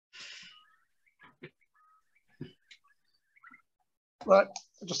Right,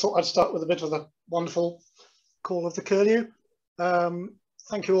 I just thought I'd start with a bit of the wonderful call of the Curlew.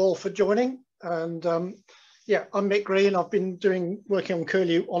 Thank you all for joining. And yeah, I'm Mick Green. I've been working on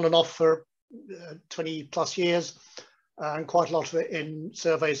Curlew on and off for 20 plus years, and quite a lot of it in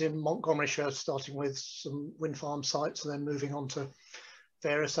surveys in Montgomeryshire, starting with some wind farm sites and then moving on to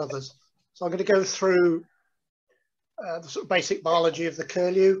various others. So I'm going to go through the sort of basic biology of the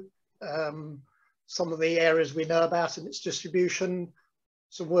Curlew, some of the areas we know about and its distribution,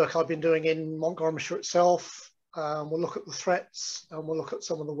 some work I've been doing in Montgomeryshire itself. We'll look at the threats, and we'll look at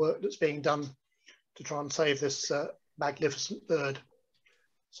some of the work that's being done to try and save this magnificent bird.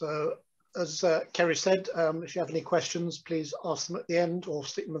 So as Kerry said, if you have any questions, please ask them at the end or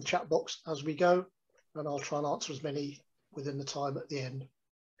stick them in the chat box as we go, and I'll try and answer as many within the time at the end.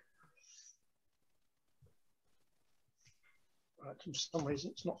 Right, for some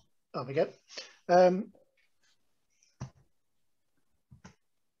reason it's not. There we go.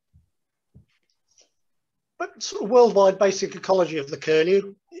 But sort of worldwide basic ecology of the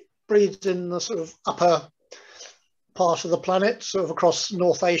Curlew, it breeds in the sort of upper part of the planet, sort of across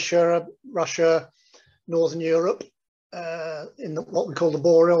North Asia, Russia, Northern Europe, in what we call the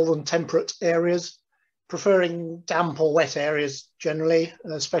boreal and temperate areas, preferring damp or wet areas generally,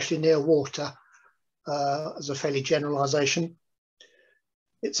 especially near water, as a fairly generalisation.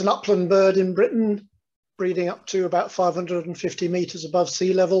 It's an upland bird in Britain, breeding up to about 550 metres above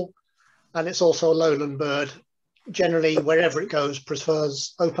sea level. And it's also a lowland bird. Generally, wherever it goes,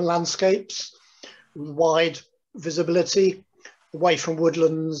 prefers open landscapes, with wide visibility, away from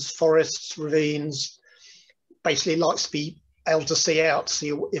woodlands, forests, ravines. Basically likes to be able to see out,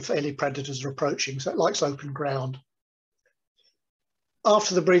 see if any predators are approaching. So it likes open ground.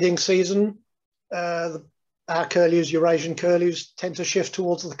 After the breeding season, our curlews, Eurasian curlews, tend to shift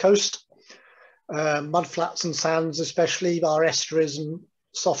towards the coast. Mudflats and sands especially, our estuaries and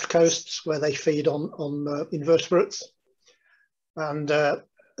soft coasts where they feed on invertebrates, and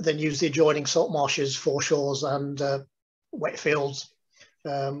then use the adjoining salt marshes, foreshores and wet fields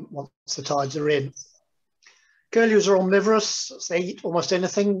once the tides are in. Curlews are omnivorous, so they eat almost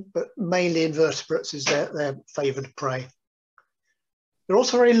anything, but mainly invertebrates is their favoured prey. They're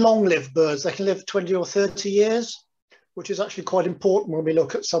also very long-lived birds. They can live 20 or 30 years, which is actually quite important when we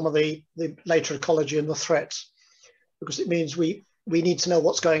look at some of the later ecology and the threats, because it means we need to know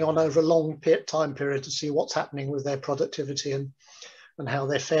what's going on over a long time period to see what's happening with their productivity and how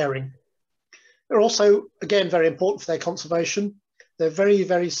they're faring. They're also, again, very important for their conservation. They're very,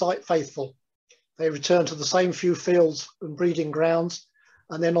 very site faithful. They return to the same few fields and breeding grounds,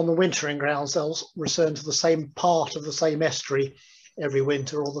 and then on the wintering grounds, they'll return to the same part of the same estuary every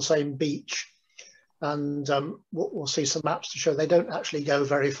winter or the same beach. And we'll see some maps to show they don't actually go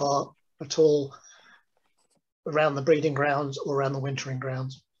very far at all around the breeding grounds or around the wintering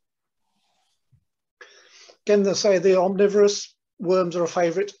grounds. Again, they say they're omnivorous. Worms are a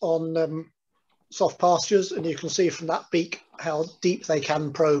favourite on soft pastures, and you can see from that beak how deep they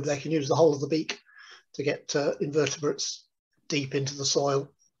can probe. They can use the whole of the beak to get invertebrates deep into the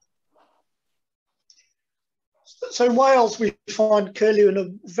soil. So in Wales, we find curlew in a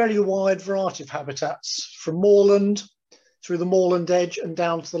very wide variety of habitats, from moorland through the moorland edge and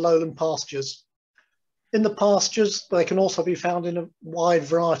down to the lowland pastures. In the pastures, they can also be found in a wide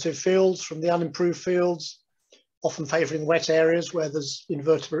variety of fields, from the unimproved fields, often favouring wet areas where there's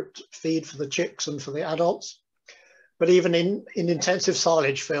invertebrate feed for the chicks and for the adults. But even in intensive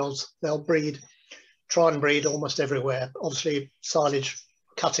silage fields, they'll try and breed almost everywhere. Obviously, silage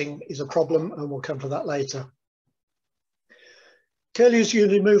cutting is a problem, and we'll come to that later. Curlews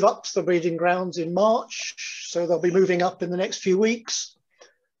usually move up to the breeding grounds in March, so they'll be moving up in the next few weeks.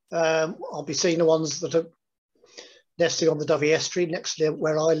 I'll be seeing the ones that are nesting on the Dovey Estuary next to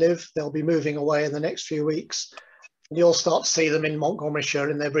where I live. They'll be moving away in the next few weeks. And you'll start to see them in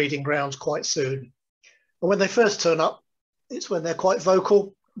Montgomeryshire in their breeding grounds quite soon. And when they first turn up, it's when they're quite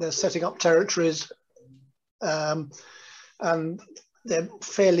vocal. They're setting up territories, and they're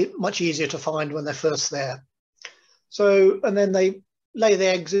fairly much easier to find when they're first there. So, and then they lay the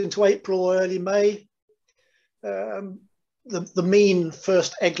eggs into April or early May. The mean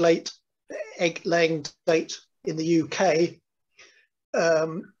first egg laying date in the UK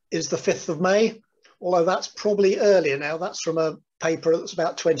is the 5th of May, although that's probably earlier now. That's from a paper that's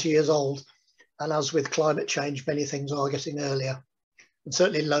about 20 years old. And as with climate change, many things are getting earlier. And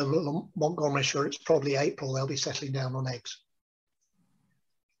certainly in low Montgomeryshire, it's probably April they'll be settling down on eggs.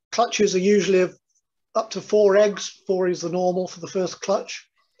 Clutches are usually up to 4 eggs. 4 is the normal for the first clutch.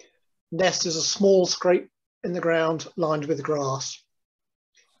 Nest is a small scrape in the ground lined with grass.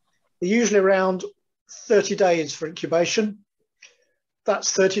 They're usually around 30 days for incubation.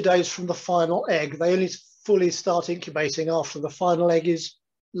 that's 30 days from the final egg. They only fully start incubating after the final egg is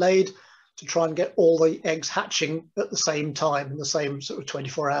laid, to try and get all the eggs hatching at the same time, in the same sort of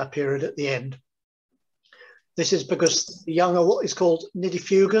 24-hour period at the end. This is because the young are what is called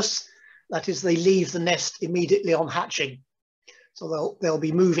nidifugous. That is, they leave the nest immediately on hatching. So they'll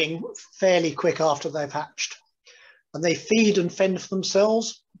be moving fairly quick after they've hatched. And they feed and fend for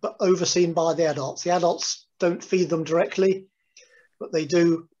themselves, but overseen by the adults. The adults don't feed them directly, but they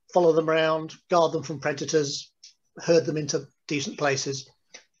do follow them around, guard them from predators, herd them into decent places.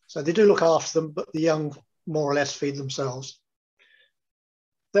 So they do look after them, but the young more or less feed themselves.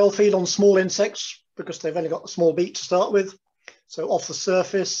 They'll feed on small insects because they've only got a small beak to start with. So off the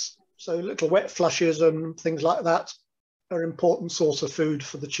surface, so little wet flushes and things like that are an important source of food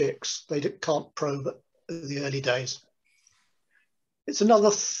for the chicks. They can't probe at the early days. It's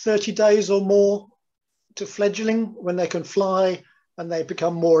another 30 days or more to fledgling, when they can fly and they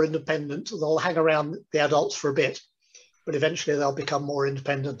become more independent. They'll hang around the adults for a bit, but eventually they'll become more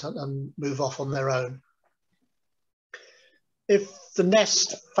independent and move off on their own. If the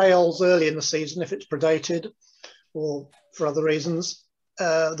nest fails early in the season, if it's predated or for other reasons,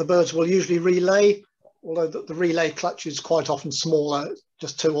 the birds will usually relay, although the relay clutch is quite often smaller,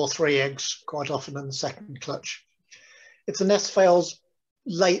 just 2 or 3 eggs quite often in the second clutch. If the nest fails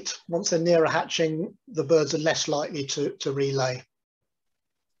late, once they're nearer hatching, the birds are less likely to relay.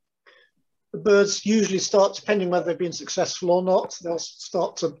 The birds usually start, depending whether they've been successful or not, they'll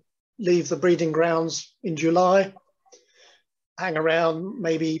start to leave the breeding grounds in July, hang around,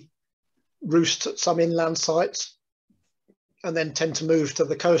 maybe roost at some inland sites, and then tend to move to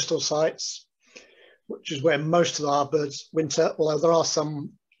the coastal sites, which is where most of our birds winter, although there are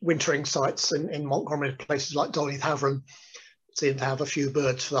some wintering sites in Montgomery, places like Dollyhavron seem to have a few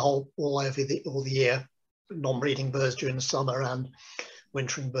birds for all the year, non-breeding birds during the summer and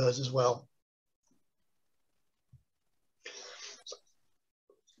wintering birds as well.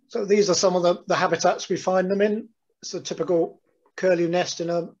 So these are some of the habitats we find them in. It's a typical curlew nest in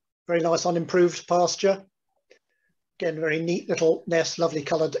a very nice unimproved pasture. Again, very neat little nest, lovely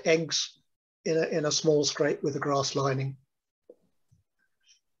coloured eggs in a small scrape with a grass lining.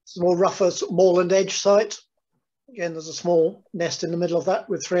 It's a more rougher moorland edge site. Again, there's a small nest in the middle of that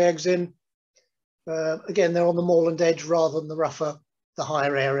with 3 eggs in. Again, they're on the moorland edge rather than the rougher, the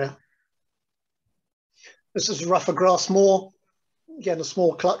higher area. This is a rougher grass moor. Again, a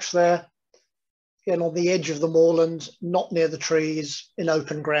small clutch there. Again, on the edge of the moorland, not near the trees, in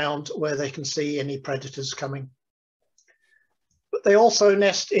open ground where they can see any predators coming. But they also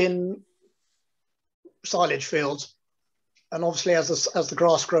nest in silage fields. And obviously, as the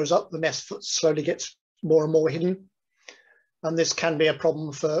grass grows up, the nest slowly gets more and more hidden. And this can be a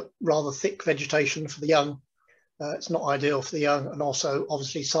problem for rather thick vegetation for the young. It's not ideal for the young. And also,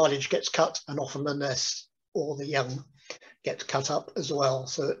 obviously, silage gets cut and often the nest or the young get cut up as well.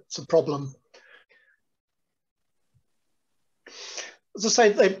 So it's a problem. As I say,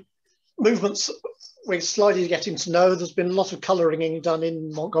 the movements we're slowly getting to know. There's been a lot of colouring done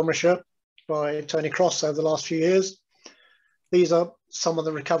in Montgomeryshire by Tony Cross over the last few years. These are some of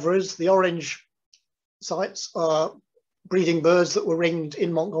the recoveries. The orange sites are breeding birds that were ringed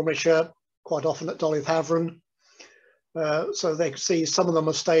in Montgomeryshire, quite often at Dollyhavron. So they see some of them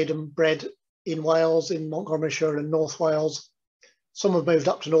have stayed and bred in Wales, in Montgomeryshire and North Wales. Some have moved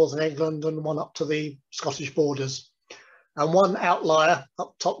up to Northern England and one up to the Scottish borders. And one outlier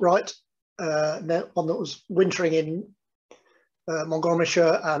up top right, one that was wintering in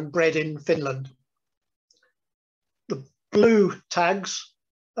Montgomeryshire and bred in Finland. The blue tags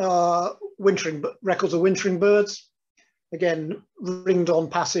are records of wintering birds, again ringed on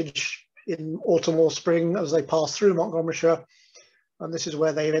passage in autumn or spring as they pass through Montgomeryshire, and this is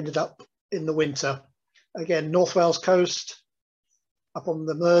where they've ended up in the winter. Again, North Wales coast, up on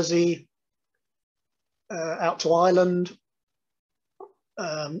the Mersey, out to Ireland,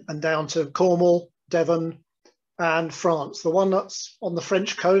 and down to Cornwall, Devon and France. The one that's on the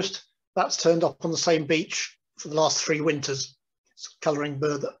French coast, that's turned up on the same beach for the last 3 winters. It's a colouring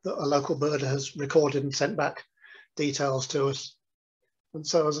bird that a local birder has recorded and sent back details to us. And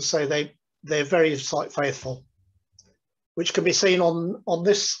so, as I say, they're very site faithful, which can be seen on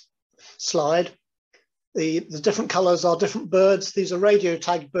this slide. The different colours are different birds. These are radio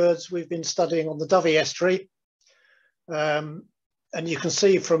tagged birds we've been studying on the Dovey estuary. And you can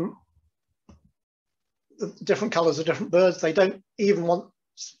see from the different colours of different birds, they don't even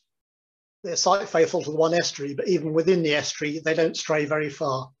they're site faithful to the one estuary, but even within the estuary, they don't stray very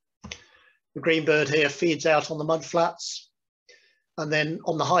far. The green bird here feeds out on the mud flats, and then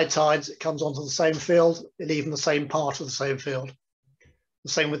on the high tides, it comes onto the same field and even the same part of the same field.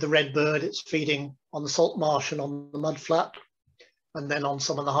 The same with the red bird, it's feeding on the salt marsh and on the mud flat. And then on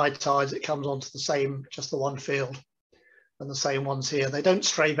some of the high tides, it comes onto the same, just the one field. And the same ones here. They don't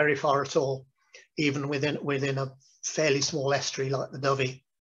stray very far at all, even within a fairly small estuary like the Dovey.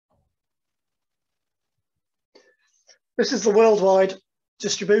 This is the worldwide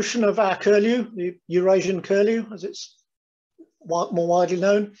distribution of our curlew, the Eurasian curlew, as it's more widely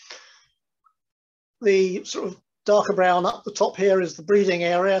known. The sort of darker brown up the top here is the breeding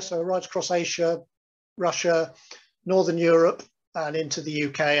area, so right across Asia, Russia, Northern Europe, and into the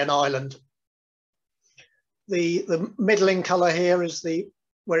UK and Ireland. The middling colour here is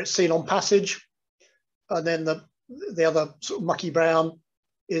where it's seen on passage, and then the other sort of mucky brown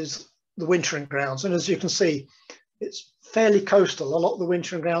is the wintering grounds. And as you can see, it's fairly coastal. A lot of the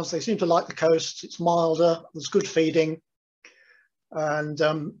wintering grounds, they seem to like the coast. It's milder, there's good feeding, and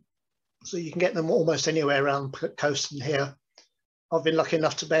so you can get them almost anywhere around the coast in here. I've been lucky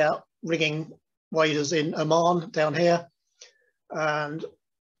enough to be out rigging waders in Oman down here, and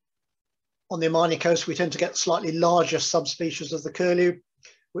on the Omani coast we tend to get slightly larger subspecies of the curlew,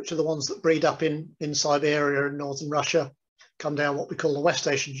 which are the ones that breed up in Siberia and northern Russia, come down what we call the West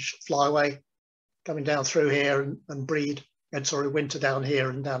Asian flyway, coming down through here and breed, and winter down here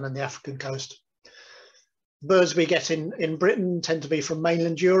and down in the African coast. The birds we get in Britain tend to be from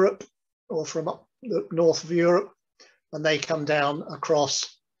mainland Europe or from up the north of Europe, and they come down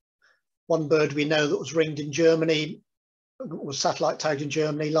across. One bird we know that was ringed in Germany, was satellite tagged in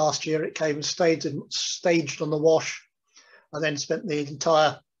Germany last year. It came and staged on the Wash, and then spent the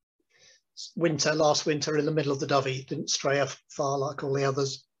entire last winter in the middle of the Dovey. Didn't stray far like all the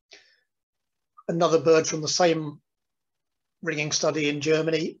others. Another bird from the same ringing study in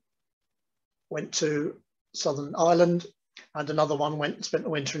Germany went to Southern Ireland, and another one went and spent the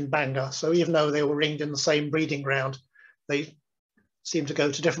winter in Bangor. So even though they were ringed in the same breeding ground, they seem to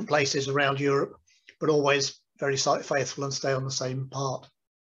go to different places around Europe, but always very site faithful and stay on the same part.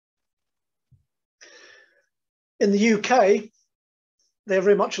 In the UK, they're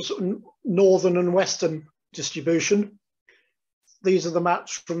very much a sort of northern and western distribution. These are the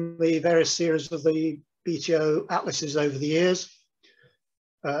maps from the various series of the BTO atlases over the years.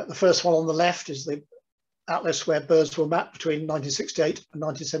 The first one on the left is the atlas where birds were mapped between 1968 and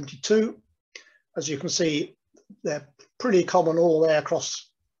 1972. As you can see, they're pretty common all the way across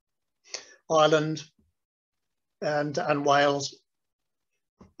Ireland and Wales.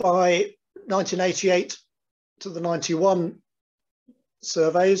 By 1988 to the 91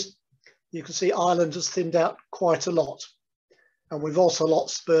 surveys, you can see Ireland has thinned out quite a lot. And we've also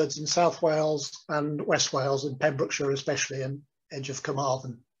lost birds in South Wales and West Wales, in Pembrokeshire especially, and edge of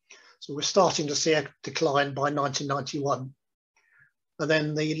Carmarthen. So we're starting to see a decline by 1991. And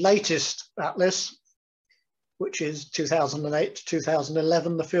then the latest atlas, which is 2008 to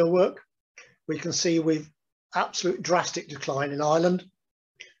 2011, the fieldwork, we can see we've absolute drastic decline in Ireland,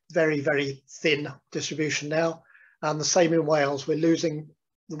 very, very thin distribution now. And the same in Wales. We're losing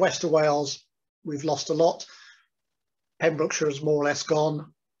the west of Wales, we've lost a lot. Pembrokeshire is more or less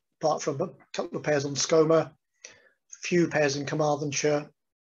gone, apart from a couple of pairs on Scoma, few pairs in Carmarthenshire,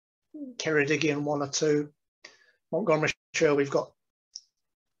 Ceredigion one or two. Montgomeryshire, we've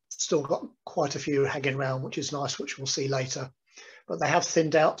still got quite a few hanging around, which is nice, which we'll see later. But they have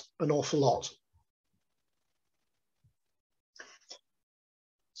thinned out an awful lot.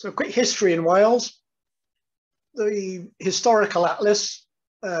 So a quick history in Wales. The historical atlas,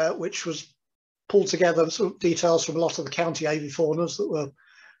 which was pulled together sort of details from a lot of the county avifaunas that were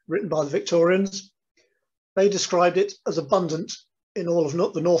written by the Victorians. They described it as abundant in all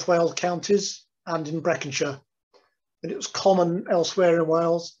of the North Wales counties and in Breconshire. And it was common elsewhere in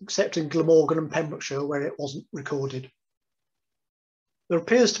Wales, except in Glamorgan and Pembrokeshire, where it wasn't recorded. There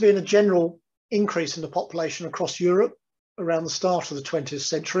appears to be a general increase in the population across Europe around the start of the 20th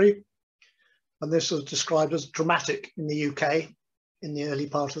century. And this was described as dramatic in the UK in the early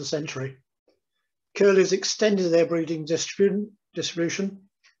part of the century. Curlews extended their breeding distribution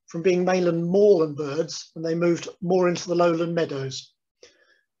from being mainland moorland birds, and they moved more into the lowland meadows.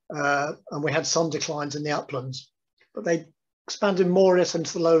 And we had some declines in the uplands, but they expanded more or less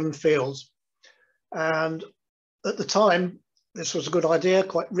into the lowland fields. And at the time, this was a good idea,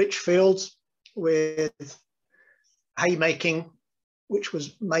 quite rich fields with haymaking, which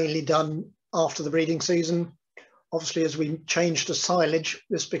was mainly done after the breeding season. Obviously, as we changed to silage,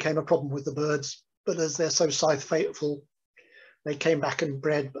 this became a problem with the birds. But as they're so scythe faithful, they came back and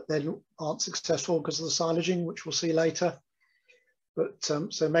bred, but then aren't successful because of the silaging, which we'll see later. But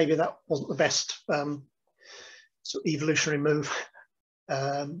so maybe that wasn't the best sort of evolutionary move.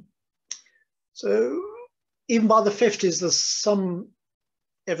 So even by the 50s, there's some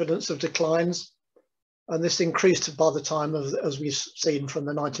evidence of declines, and this increased by the time of, as we've seen from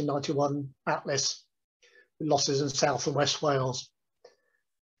the 1991 atlas, losses in South and West Wales.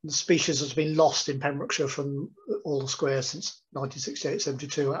 The species has been lost in Pembrokeshire from all the squares since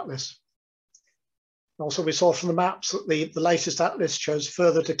 1968-72 atlas. Also, we saw from the maps that the latest atlas shows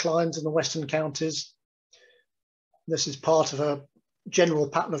further declines in the western counties. This is part of a general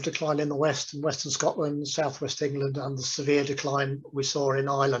pattern of decline in the west and western Scotland, southwest England, and the severe decline we saw in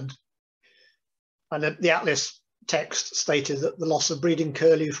Ireland. And the atlas text stated that the loss of breeding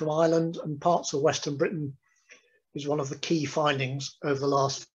curlew from Ireland and parts of western Britain is one of the key findings over the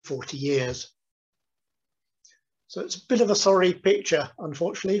last 40 years. So it's a bit of a sorry picture,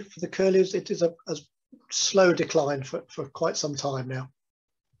 unfortunately, for the curlews. It is a slow decline for quite some time now.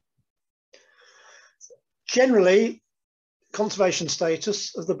 Generally, conservation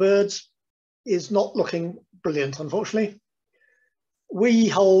status of the birds is not looking brilliant, unfortunately.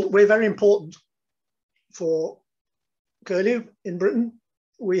 We're very important for curlew in Britain.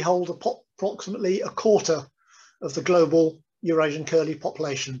 We hold approximately a quarter of the global Eurasian curlew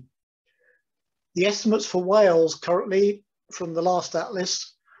population. The estimates for Wales currently from the last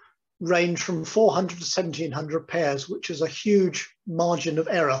atlas range from 400 to 1700 pairs, which is a huge margin of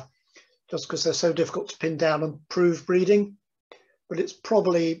error, just because they're so difficult to pin down and prove breeding. But it's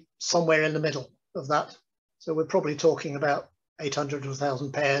probably somewhere in the middle of that. So we're probably talking about 800 to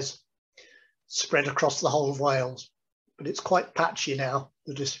 1,000 pairs spread across the whole of Wales. But it's quite patchy now,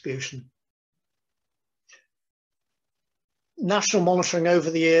 the distribution. National monitoring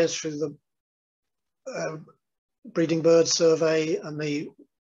over the years through the breeding birds survey and the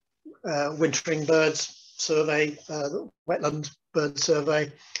wintering birds survey, the wetland bird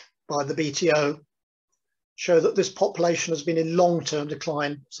survey by the BTO, show that this population has been in long-term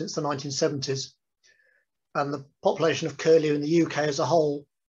decline since the 1970s. And the population of curlew in the UK as a whole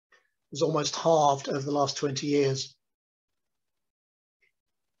has almost halved over the last 20 years.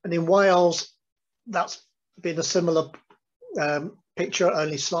 And in Wales, that's been a similar picture,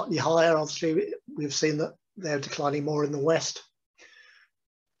 only slightly higher. Obviously, we've seen that they're declining more in the west.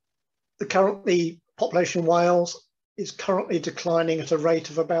 The population in Wales is currently declining at a rate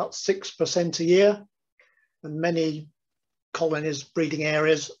of about 6% a year, and many colonies, breeding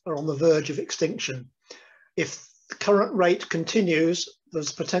areas, are on the verge of extinction. If the current rate continues,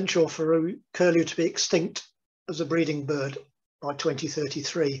 there's potential for curlew to be extinct as a breeding bird by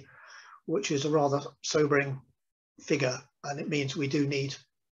 2033, which is a rather sobering figure, and it means we do need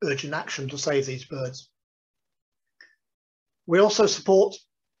urgent action to save these birds. We also support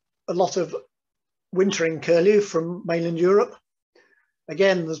a lot of wintering curlew from mainland Europe.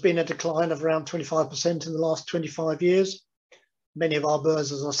 Again, there's been a decline of around 25% in the last 25 years. Many of our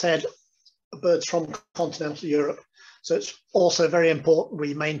birds, as I said, are birds from continental Europe. So it's also very important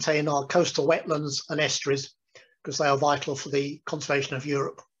we maintain our coastal wetlands and estuaries, because they are vital for the conservation of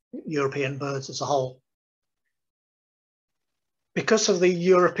European birds as a whole. Because of the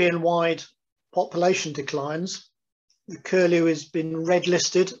European-wide population declines, the curlew has been red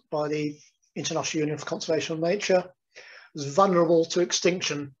listed by the International Union for Conservation of Nature as vulnerable to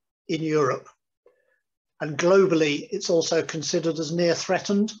extinction in Europe. And globally, it's also considered as near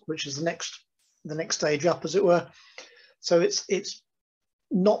threatened, which is the next stage up, as it were. So it's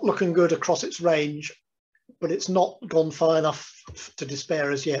not looking good across its range, but it's not gone far enough to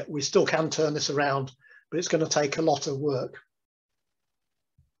despair as yet. We still can turn this around, but it's going to take a lot of work.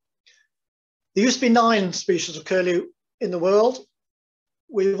 There used to be 9 species of curlew in the world.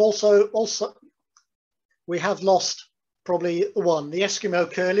 We have lost probably one, the Eskimo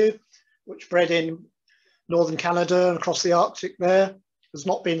curlew, which bred in northern Canada and across the Arctic there, has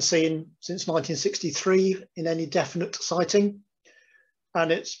not been seen since 1963 in any definite sighting,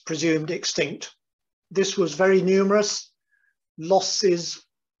 and it's presumed extinct. This was very numerous. Losses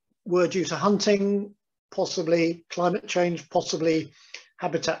were due to hunting, possibly climate change, possibly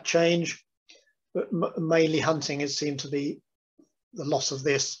habitat change, but mainly hunting is seen to be the loss of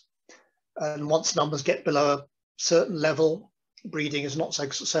this. And once numbers get below a certain level, breeding is not so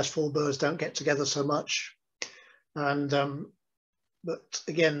successful, birds don't get together so much. And but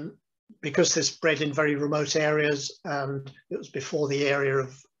again, because this bred in very remote areas and it was before the era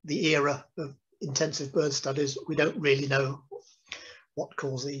of intensive bird studies, we don't really know what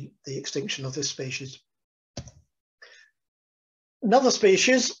caused the extinction of this species. Another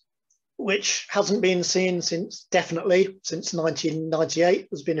species which hasn't been seen since 1998.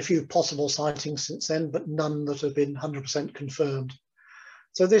 There's been a few possible sightings since then, but none that have been 100% confirmed.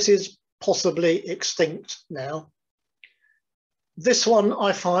 So this is possibly extinct now. This one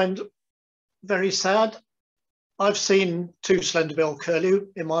I find very sad. I've seen two slender-billed curlew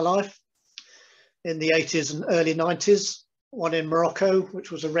in my life in the 80s and early 90s, one in Morocco,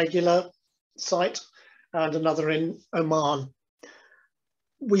 which was a regular sight, and another in Oman.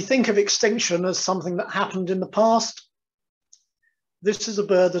 We think of extinction as something that happened in the past. This is a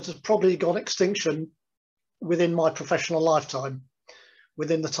bird that has probably gone extinction within my professional lifetime,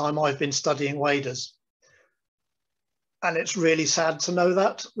 within the time I've been studying waders. And it's really sad to know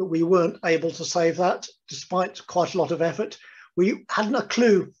that we weren't able to save that despite quite a lot of effort. We hadn't a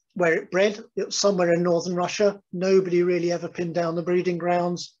clue where it bred. It was somewhere in northern Russia. Nobody really ever pinned down the breeding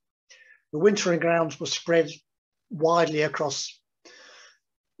grounds. The wintering grounds were spread widely across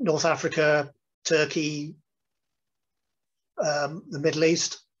North Africa, Turkey, the Middle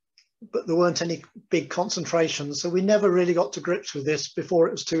East, but there weren't any big concentrations. So we never really got to grips with this before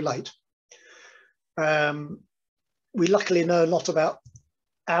it was too late. We luckily know a lot about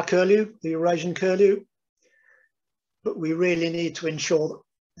our curlew, the Eurasian curlew, but we really need to ensure that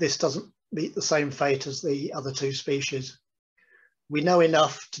this doesn't meet the same fate as the other two species. We know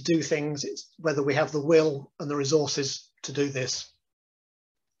enough to do things, it's whether we have the will and the resources to do this.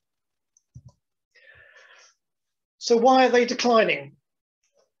 So why are they declining?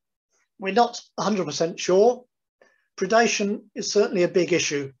 We're not 100% sure. Predation is certainly a big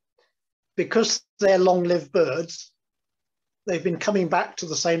issue. Because they're long-lived birds, they've been coming back to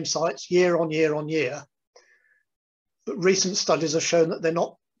the same sites year on year on year. But recent studies have shown that they're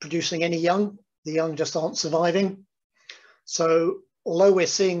not producing any young. The young just aren't surviving. So although we're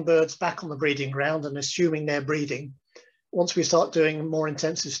seeing birds back on the breeding ground and assuming they're breeding, once we start doing more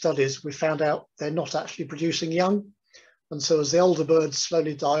intensive studies, we found out they're not actually producing young. And so as the older birds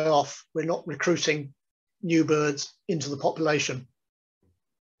slowly die off, we're not recruiting new birds into the population.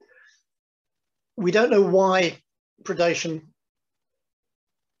 We don't know why predation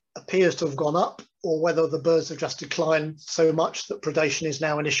appears to have gone up, or whether the birds have just declined so much that predation is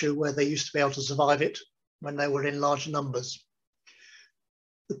now an issue where they used to be able to survive it when they were in large numbers.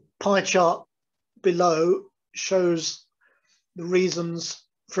 The pie chart below shows the reasons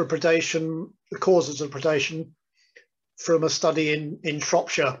for predation, the causes of predation, from a study in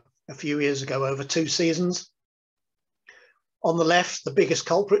Shropshire a few years ago over 2 seasons. On the left, the biggest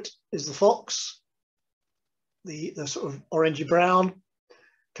culprit is the fox, the sort of orangey brown.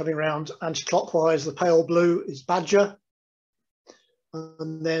 Coming around anti-clockwise, the pale blue is badger.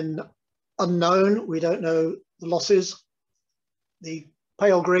 And then unknown, we don't know the losses. The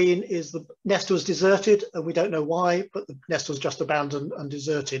pale green is the nest was deserted, and we don't know why, but the nest was just abandoned and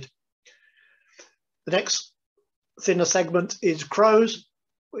deserted. The next thinner segment is crows,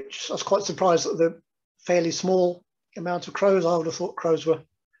 which I was quite surprised at the fairly small amount of crows. I would have thought crows were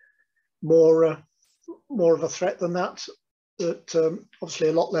more of a threat than that, but obviously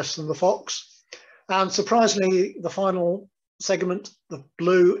a lot less than the fox. And surprisingly, the final segment, the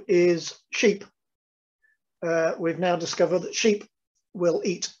blue, is sheep. We've now discovered that sheep will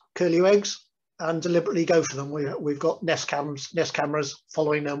eat curlew eggs and deliberately go for them. We've got nest cameras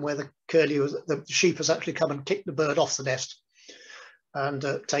following them where the sheep has actually come and kicked the bird off the nest and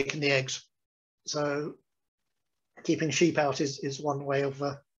taken the eggs. So keeping sheep out is one way of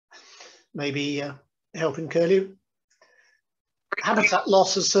maybe helping curlew. Habitat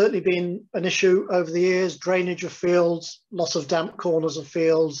loss has certainly been an issue over the years. Drainage of fields, loss of damp corners of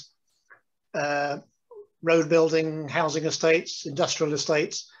fields, road building, housing estates, industrial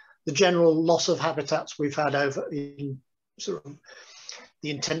estates, the general loss of habitats we've had over in sort of the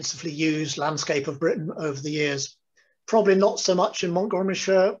intensively used landscape of Britain over the years. Probably not so much in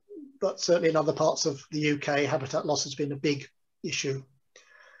Montgomeryshire, but certainly in other parts of the UK, habitat loss has been a big issue.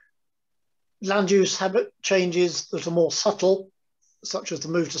 Land use habit changes that are more subtle, such as the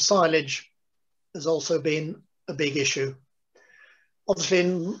move to silage, has also been a big issue. Obviously,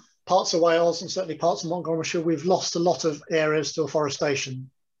 in parts of Wales and certainly parts of Montgomeryshire, we've lost a lot of areas to afforestation.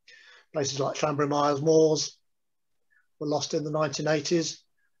 Places like Llanbrynmawr Moors were lost in the 1980s.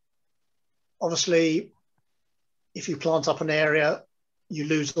 Obviously, if you plant up an area, you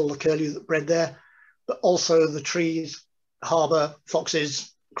lose all the curlew that bred there, but also the trees harbour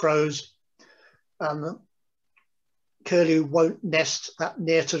foxes, crows, and curlew won't nest that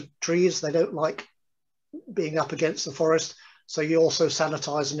near to trees. They don't like being up against the forest. So you also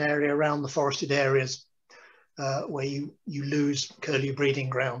sanitise an area around the forested areas where you lose curlew breeding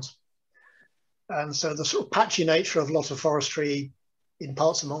grounds. And so the sort of patchy nature of a lot of forestry in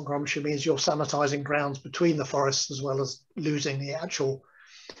parts of Montgomeryshire means you're sanitising grounds between the forests as well as losing the actual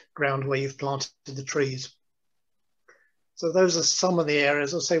ground where you've planted the trees. So those are some of the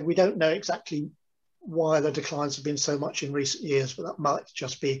areas. I say we don't know exactly why the declines have been so much in recent years, but that might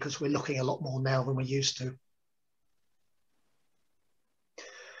just be because we're looking a lot more now than we used to.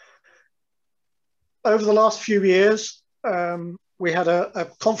 over the last few years, we had a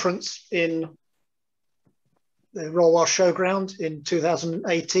conference in the Royal Welsh Showground in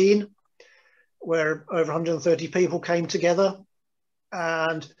 2018, where over 130 people came together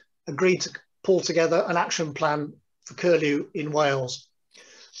and agreed to pull together an action plan for curlew in Wales.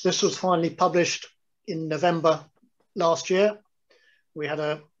 This was finally published in November last year. We had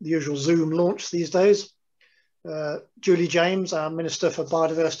the usual Zoom launch these days. Julie James, our Minister for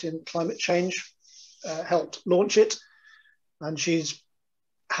Biodiversity and Climate Change, helped launch it, and she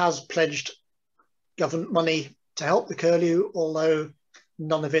has pledged government money to help the curlew, although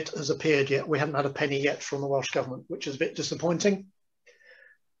none of it has appeared yet. We haven't had a penny yet from the Welsh Government, which is a bit disappointing.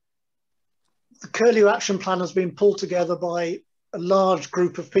 The Curlew Action Plan has been pulled together by a large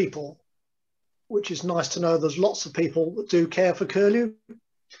group of people, which is nice to know there's lots of people that do care for curlew.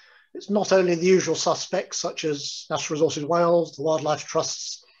 It's not only the usual suspects such as Natural Resources Wales, the Wildlife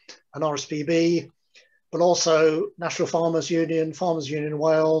Trusts and RSPB, but also National Farmers Union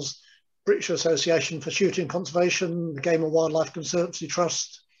Wales, British Association for Shooting Conservation, the Game and Wildlife Conservancy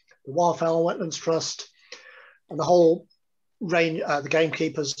Trust, the Wildfowl Wetlands Trust, and the whole range, the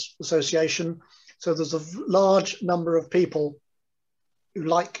Gamekeepers Association. So there's a large number of people who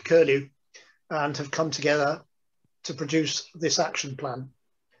like curlew and have come together to produce this action plan.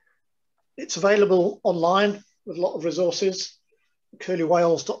 It's available online with a lot of resources,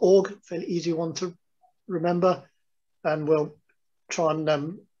 curlewwales.org, fairly easy one to remember, and we'll try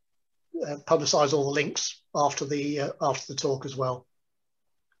and publicise all the links after the talk as well.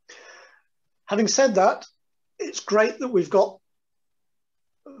 Having said that, it's great that we've got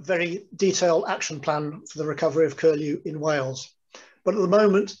a very detailed action plan for the recovery of curlew in Wales, but at the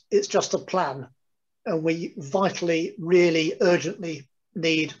moment it's just a plan, and we vitally, really urgently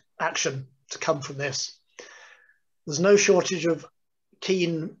need action to come from this. There's no shortage of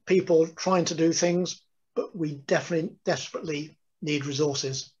keen people trying to do things, but we desperately need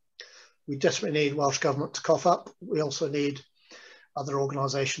resources. We desperately need Welsh Government to cough up. We also need other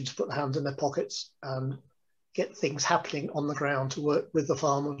organisations to put their hands in their pockets and get things happening on the ground, to work with the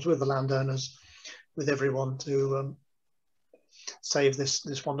farmers, with the landowners, with everyone to save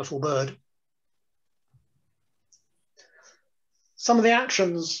this wonderful bird. Some of the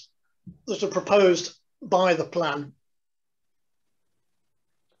actions that are proposed by the plan.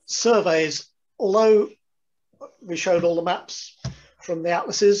 Surveys, although we showed all the maps from the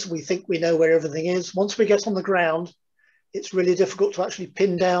atlases, we think we know where everything is. Once we get on the ground, it's really difficult to actually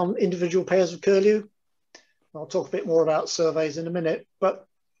pin down individual pairs of curlew. I'll talk a bit more about surveys in a minute, but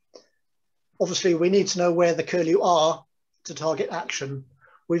obviously we need to know where the curlew are to target action.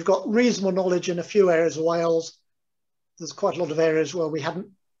 We've got reasonable knowledge in a few areas of Wales. There's quite a lot of areas where we haven't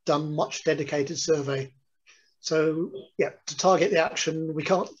done much dedicated survey. So yeah, to target the action, we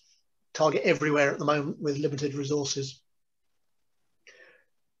can't target everywhere at the moment with limited resources.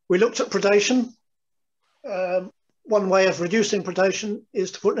 We looked at predation. One way of reducing predation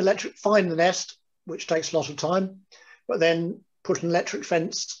is to put an electric find the nest, which takes a lot of time, but then put an electric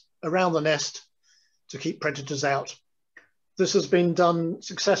fence around the nest to keep predators out. This has been done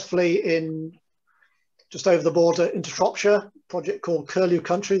successfully in just over the border into Shropshire, a project called Curlew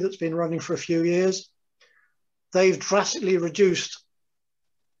Country that's been running for a few years. They've drastically reduced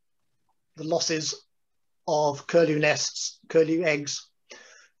the losses of curlew nests, curlew eggs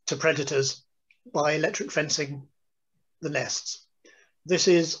to predators by electric fencing the nests. This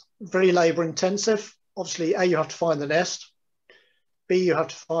is very labour intensive. Obviously, A, you have to find the nest. B, you have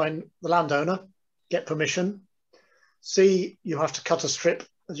to find the landowner, get permission. C, you have to cut a strip,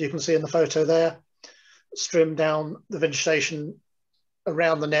 as you can see in the photo there, trim down the vegetation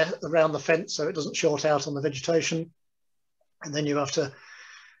around the net, around the fence, so it doesn't short out on the vegetation. And then you have to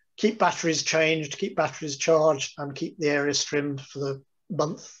keep batteries changed, keep batteries charged, and keep the areas trimmed for the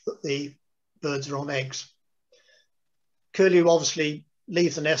month that the birds are on eggs. Curlew obviously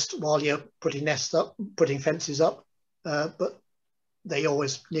leave the nest while you're putting nests up, putting fences up, but they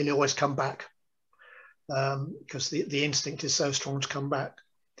nearly always come back because the instinct is so strong to come back.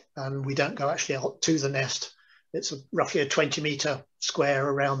 And we don't go actually out to the nest. It's roughly a 20-metre square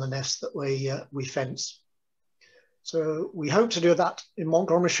around the nest that we fence. So we hope to do that in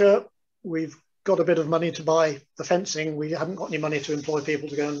Montgomeryshire. We've got a bit of money to buy the fencing. We haven't got any money to employ people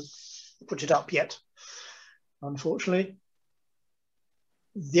to go and put it up yet, unfortunately.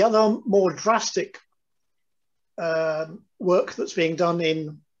 The other more drastic work that's being done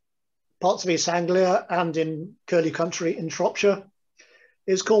in parts of East Anglia and in Curlew Country in Shropshire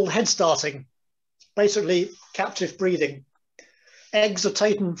is called head starting. Basically captive breeding. Eggs are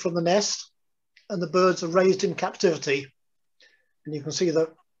taken from the nest and the birds are raised in captivity. And you can see the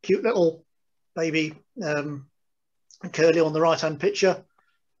cute little baby curlew on the right-hand picture.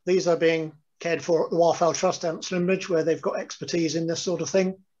 These are being cared for at the Wildfowl Trust down at Slimbridge, where they've got expertise in this sort of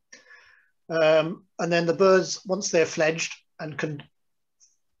thing. And then the birds, once they're fledged and can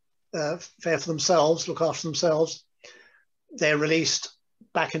fare for themselves, look after themselves, they're released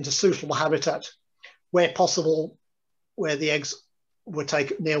back into suitable habitat where possible, where the eggs were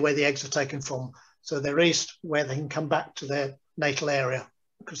taken, near where the eggs are taken from. So they're released where they can come back to their natal area,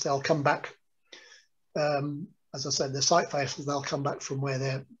 because they'll come back, as I said, they're site faithful, they'll come back from where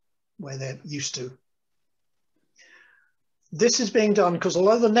they're used to. This is being done because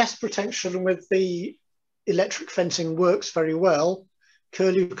although the nest protection with the electric fencing works very well,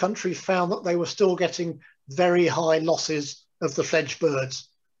 Curlew country found that they were still getting very high losses of the fledged birds.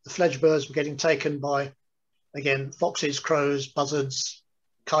 The fledged birds were getting taken by, again, foxes, crows, buzzards,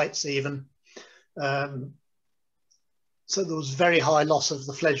 kites even. So there was very high loss of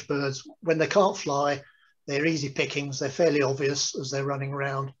the fledged birds. When they can't fly, they're easy pickings, they're fairly obvious as they're running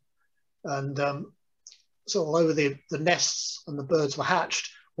around. And so although the nests and the birds were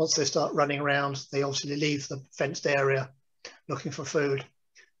hatched, once they start running around, they obviously leave the fenced area looking for food.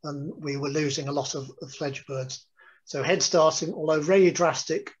 And we were losing a lot of fledged birds. So head starting, although very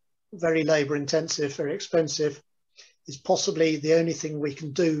drastic, very labour intensive, very expensive, is possibly the only thing we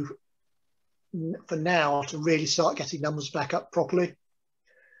can do for now to really start getting numbers back up properly.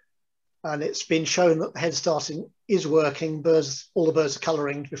 And it's been shown that head starting is working. Birds, all the birds are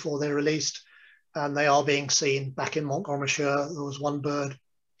colouring before they're released, and they are being seen back in Montgomeryshire. There was one bird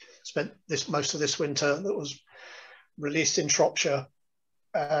spent most of this winter that was released in Shropshire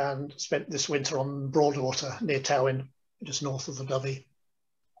and spent this winter on Broadwater near Towyn, just north of the Dovey.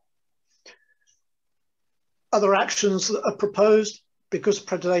 Other actions that are proposed, because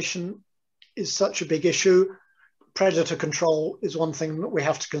predation is such a big issue, predator control is one thing that we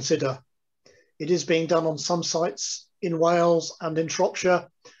have to consider. It is being done on some sites in Wales and in Shropshire,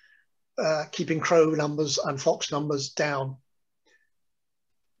 keeping crow numbers and fox numbers down.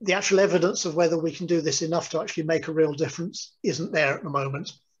 The actual evidence of whether we can do this enough to actually make a real difference isn't there at the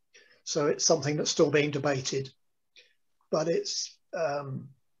moment. So it's something that's still being debated. But it's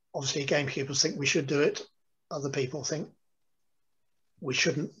obviously gamekeepers think we should do it. Other people think we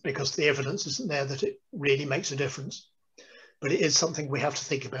shouldn't, because the evidence isn't there that it really makes a difference. But it is something we have to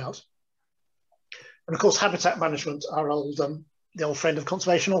think about. And of course, habitat management, the old friend of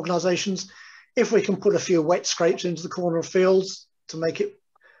conservation organisations. If we can put a few wet scrapes into the corner of fields to make it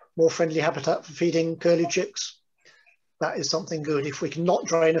more friendly habitat for feeding curlew chicks, that is something good. If we can not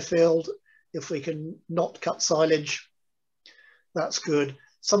drain a field, if we can not cut silage, that's good.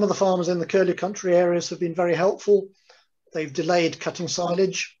 Some of the farmers in the curlew country areas have been very helpful. They've delayed cutting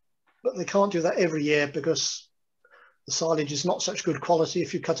silage, but they can't do that every year because the silage is not such good quality.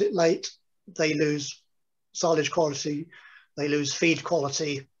 If you cut it late, they lose silage quality, they lose feed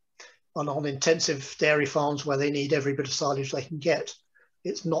quality. And on intensive dairy farms where they need every bit of silage they can get,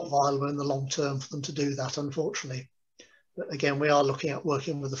 it's not viable in the long term for them to do that, unfortunately. But again, we are looking at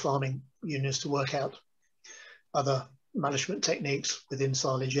working with the farming unions to work out other management techniques within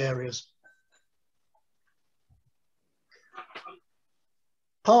silage areas.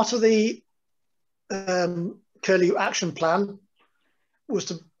 Part of the Curlew Action Plan was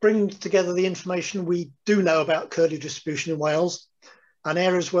to bring together the information we do know about curlew distribution in Wales, and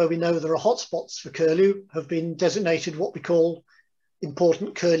areas where we know there are hotspots for curlew have been designated what we call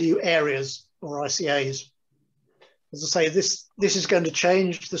important curlew areas, or ICAs. As I say, this is going to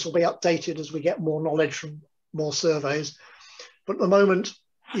change. This will be updated as we get more knowledge from more surveys. But at the moment,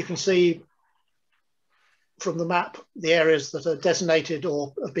 you can see from the map the areas that are designated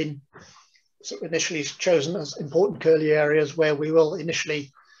or have been initially chosen as important curlew areas where we will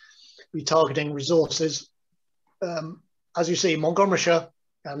initially be targeting resources. As you see, Montgomeryshire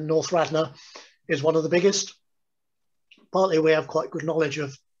and North Radnor is one of the biggest. Partly we have quite good knowledge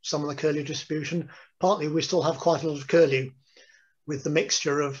of some of the curlew distribution. Partly we still have quite a lot of curlew with the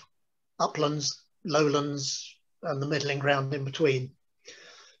mixture of uplands, lowlands, and the middling ground in between.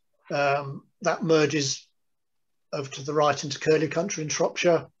 That merges over to the right into curlew country in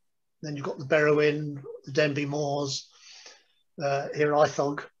Shropshire. Then you've got the Berwyn, the Denbigh Moors, here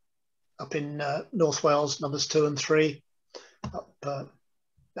Ithog, up in North Wales, numbers 2 and 3.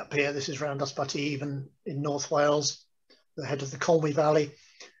 Up here, this is round Ysbyty, even in North Wales, the head of the Conwy Valley.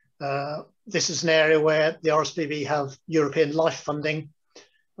 This is an area where the RSPB have European life funding,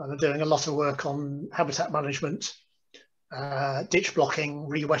 and they're doing a lot of work on habitat management, ditch blocking,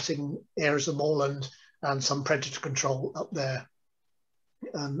 re-wetting areas of moorland, and some predator control up there.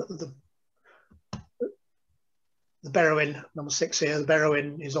 And the Berowin, number 6 here, the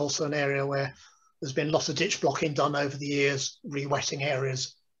Berowin is also an area where there's been lots of ditch blocking done over the years, re-wetting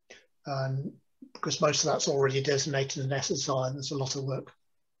areas. Because most of that's already designated an SSI, and there's a lot of work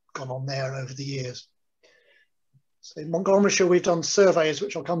gone on there over the years. So in Montgomeryshire, we've done surveys,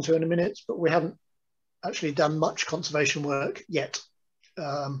 which I'll come to in a minute, but we haven't actually done much conservation work yet,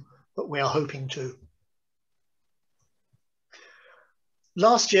 but we are hoping to.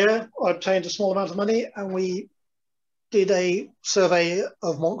 Last year, I obtained a small amount of money and we did a survey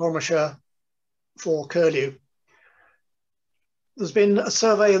of Montgomeryshire for Curlew. There's been a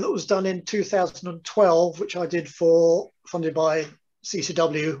survey that was done in 2012, which I did funded by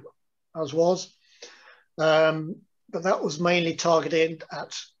CCW, as was. But that was mainly targeted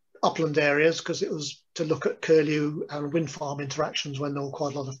at upland areas because it was to look at curlew and wind farm interactions when there were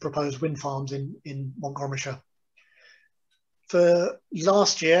quite a lot of proposed wind farms in Montgomeryshire. For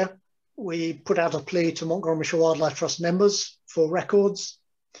last year, we put out a plea to Montgomeryshire Wildlife Trust members for records.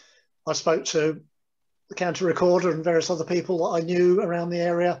 I spoke to the county recorder and various other people that I knew around the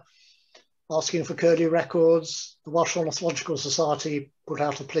area, asking for curlew records. The Welsh Ornithological Society put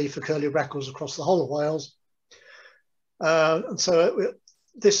out a plea for curlew records across the whole of Wales. And so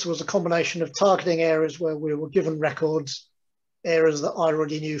this was a combination of targeting areas where we were given records, areas that I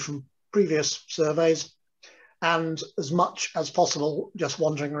already knew from previous surveys, and as much as possible, just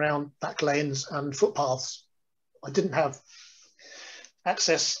wandering around back lanes and footpaths. I didn't have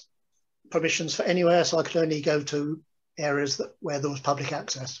access permissions for anywhere, so I could only go to areas where there was public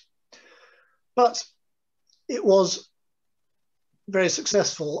access. But it was very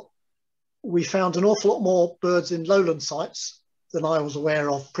successful. We found an awful lot more birds in lowland sites than I was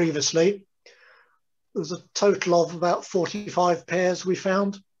aware of previously. There was a total of about 45 pairs we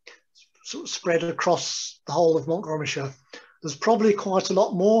found, sort of spread across the whole of Montgomeryshire. There's probably quite a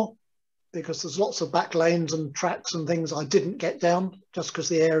lot more because there's lots of back lanes and tracks and things I didn't get down just because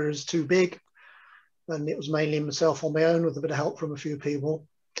the area is too big. And it was mainly myself on my own with a bit of help from a few people,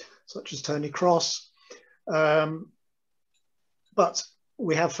 such as Tony Cross. But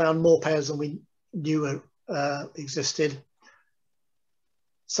we have found more pairs than we knew existed.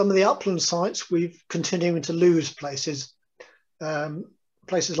 Some of the upland sites, we've continuing to lose places.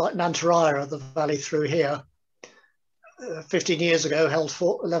 Places like Nantarira, the valley through here, 15 years ago held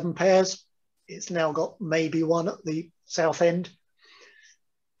 11 pairs. It's now got maybe one at the south end.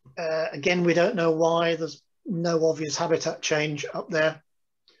 Again, we don't know why. There's no obvious habitat change up there.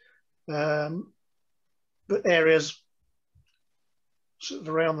 But areas sort of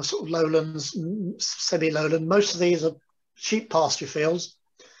around the sort of lowlands, semi-lowland, most of these are sheep pasture fields.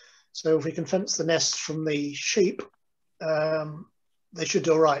 So if we can fence the nests from the sheep, they should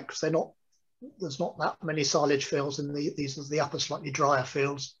do all right because there's not that many silage fields in these are the upper slightly drier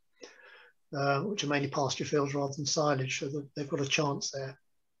fields, which are mainly pasture fields rather than silage, so they've got a chance there.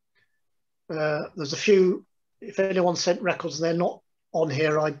 There's a few, if anyone sent records and they're not on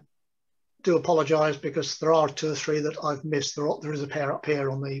here, I do apologise because there are 2 or 3 that I've missed. There is a pair up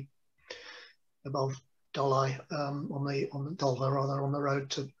here on the above Dolly, on the Dolva rather, on the road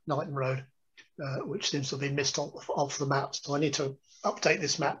to Knighton Road, which seems to have been missed off the map. So I need to update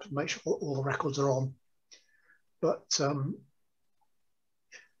this map and make sure all the records are on. But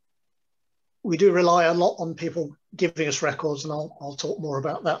we do rely a lot on people giving us records, and I'll talk more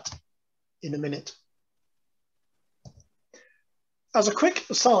about that in a minute. As a quick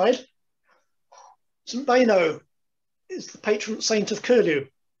aside, St. Beno is the patron saint of Curlew,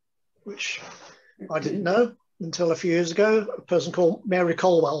 which I didn't know until a few years ago. A person called Mary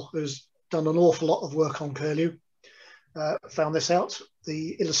Colwell, who's done an awful lot of work on Curlew, found this out.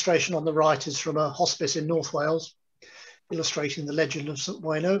 The illustration on the right is from a hospice in North Wales, illustrating the legend of St.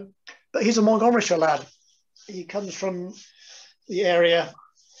 Beno. But he's a Montgomeryshire lad. He comes from the area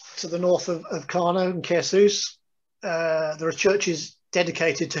to the north of Carno and Caersus. There are churches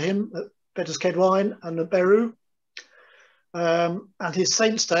dedicated to him at Beddars Cedwine and at Beru. And his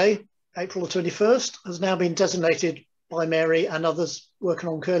Saint's Day, April the 21st, has now been designated by Mary and others working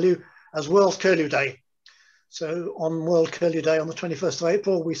on Curlew as World Curlew Day. So on World Curlew Day on the 21st of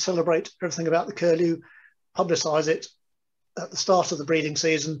April, we celebrate everything about the curlew, publicise it at the start of the breeding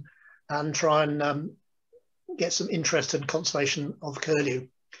season, and try and get some interest in conservation of curlew.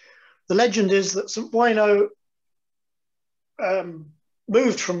 The legend is that St. Beno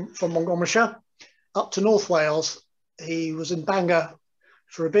moved from Montgomeryshire up to North Wales. He was in Bangor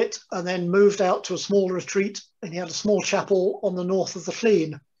for a bit and then moved out to a small retreat, and he had a small chapel on the north of the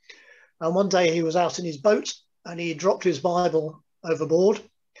Flean. And one day he was out in his boat and he dropped his Bible overboard,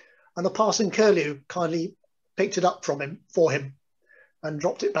 and a passing curlew kindly picked it up for him and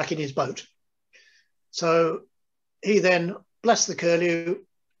dropped it back in his boat. So He then blessed the curlew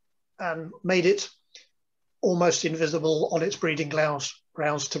and made it almost invisible on its breeding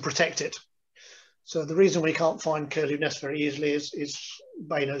grounds to protect it. So the reason we can't find curlew nests very easily is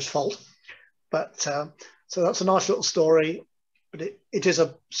Bano's fault. But so that's a nice little story, but it is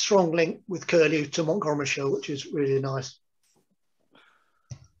a strong link with curlew to Montgomeryshire, which is really nice.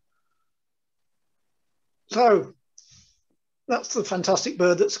 So that's the fantastic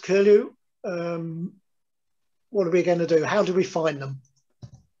bird that's a curlew. What are we going to do? How do we find them?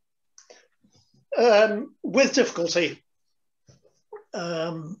 With difficulty.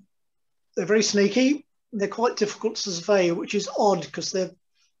 They're very sneaky. They're quite difficult to survey, which is odd because they're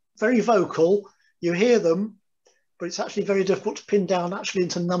very vocal. You hear them, but it's actually very difficult to pin down actually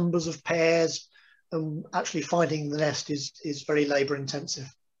into numbers of pairs, and actually finding the nest is very labour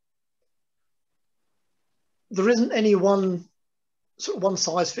intensive. There isn't any one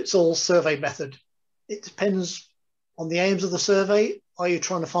size fits all survey method. It depends on the aims of the survey. Are you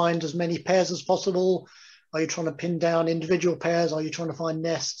trying to find as many pairs as possible? Are you trying to pin down individual pairs? Are you trying to find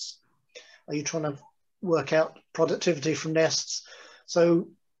nests? Are you trying to work out productivity from nests? So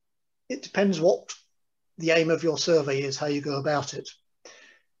it depends what the aim of your survey is, how you go about it.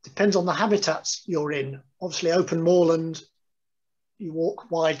 Depends on the habitats you're in. Obviously open moorland, you walk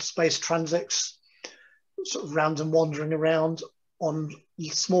wide space transects, sort of random wandering around. On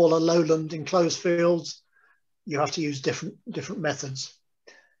smaller lowland enclosed fields, you have to use different methods.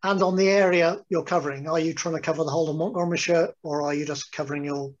 And on the area you're covering, are you trying to cover the whole of Montgomeryshire, or are you just covering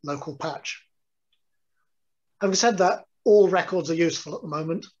your local patch? Having said that, all records are useful at the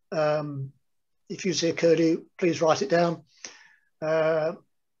moment. If you see a curlew, please write it down. The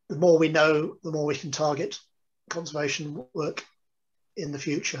more we know, the more we can target conservation work in the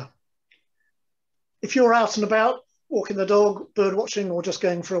future. If you're out and about, walking the dog, bird watching, or just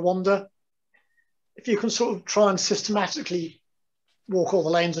going for a wander, if you can sort of try and systematically walk all the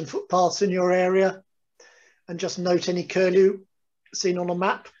lanes and footpaths in your area and just note any curlew seen on a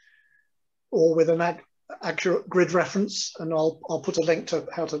map or with an accurate grid reference, and I'll put a link to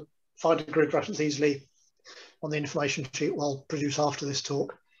how to find a grid reference easily on the information sheet I'll produce after this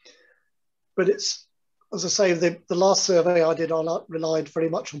talk. But it's, as I say, the last survey I did, I relied very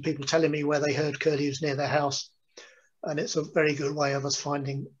much on people telling me where they heard curlews near their house, and it's a very good way of us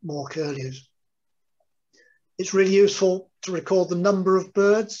finding more curlews. It's really useful to record the number of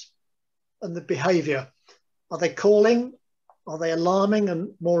birds and the behaviour. Are they calling? Are they alarming?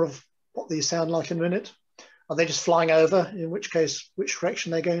 And more of what these sound like in a minute. Are they just flying over? In which case, which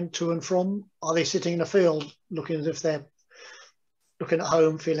direction they're going to and from? Are they sitting in a field looking as if they're looking at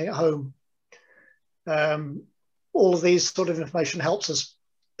home, feeling at home? All of these sort of information helps us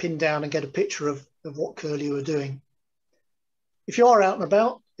pin down and get a picture of what curlew are doing. If you are out and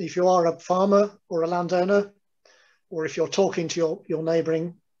about, if you are a farmer or a landowner, or if you're talking to your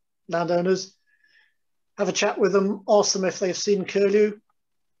neighbouring landowners, have a chat with them, ask them if they've seen curlew,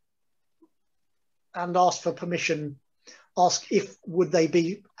 and ask for permission. Ask if would they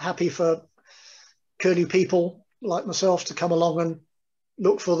be happy for curlew people like myself to come along and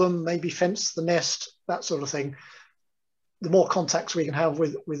look for them, maybe fence the nest, that sort of thing. The more contacts we can have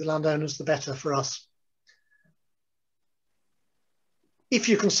with the landowners, the better for us. If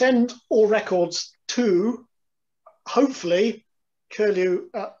you can send all records to, hopefully,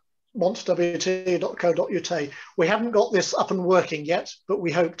 curlew@montwt.co.uk. We haven't got this up and working yet, but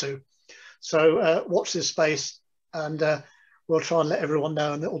we hope to. So watch this space, and we'll try and let everyone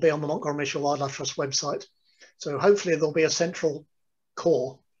know, and it will be on the Montgomeryshire Wildlife Trust website. So hopefully there'll be a central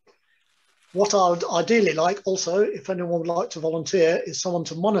core. What I would ideally like also, if anyone would like to volunteer, is someone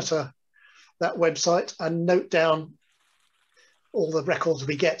to monitor that website and note down all the records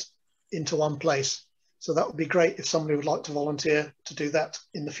we get into one place. So that would be great if somebody would like to volunteer to do that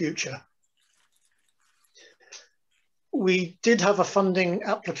in the future. We did have a funding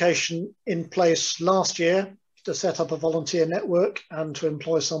application in place last year to set up a volunteer network and to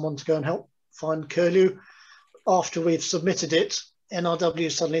employ someone to go and help find curlew. After we've submitted it,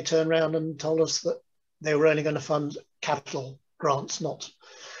 NRW suddenly turned around and told us that they were only going to fund capital grants, not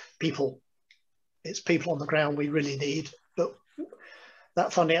people. It's people on the ground we really need, but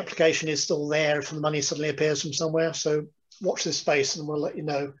that funding application is still there if the money suddenly appears from somewhere. So watch this space and we'll let you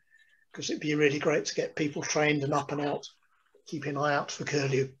know, because it'd be really great to get people trained and up and out, keeping an eye out for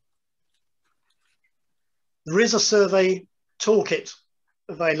curlew. There is a survey toolkit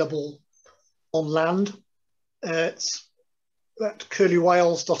available on land. It's at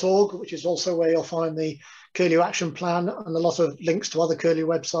curlewwales.org, which is also where you'll find the Curlew Action Plan and a lot of links to other curlew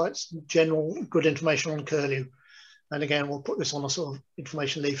websites, general good information on curlew. And again, we'll put this on a sort of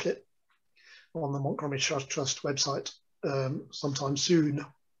information leaflet on the Montgomeryshire Trust website sometime soon.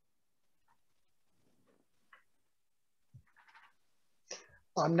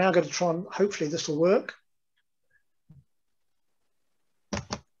 I'm now going to try and hopefully this will work.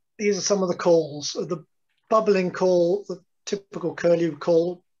 These are some of the calls. The bubbling call, the typical curlew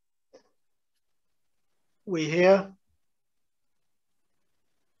call we hear.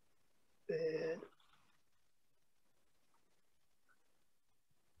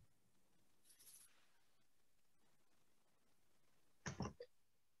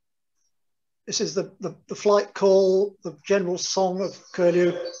 This is the flight call, the general song of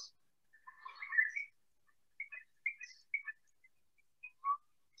curlew.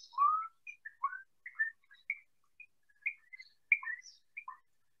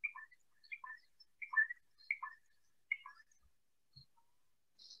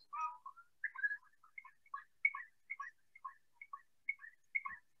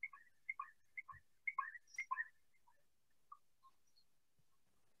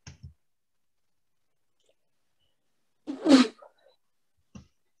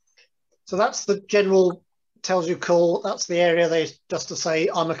 So that's the general tells you call. That's the area they just to say,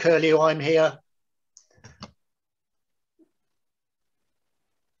 I'm a curlew, I'm here.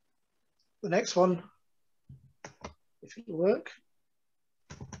 The next one, if it'll work.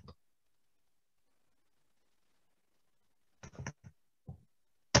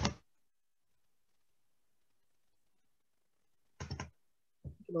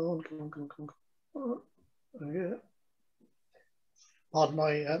 Come on. Yeah. Pardon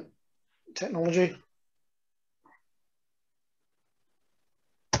my technology.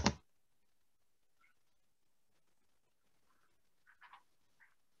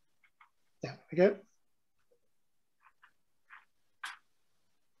 There we go.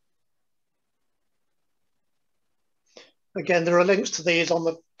 Again, there are links to these on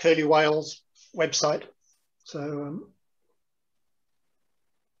the Curlew Wales website. So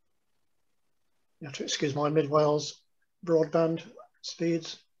you have to excuse my Mid Wales broadband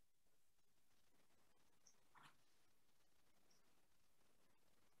speeds.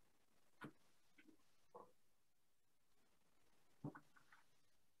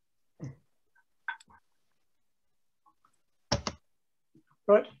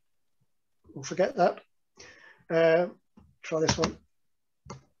 Right, we'll forget that. Try this one.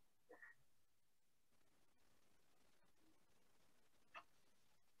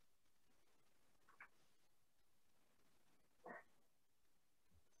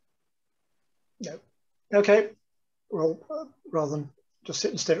 No. Okay, well, rather than just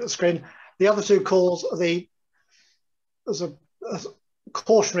sit and stare at the screen. The other two calls are there's a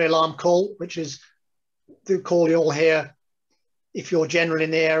cautionary alarm call, which is the call you'll hear if you're generally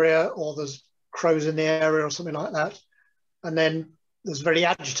in the area or there's crows in the area or something like that. And then there's very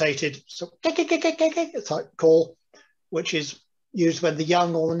agitated so type call, which is used when the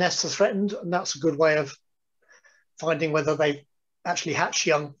young or the nests are threatened, and that's a good way of finding whether they actually hatch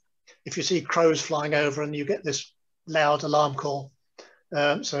young. If you see crows flying over and you get this loud alarm call.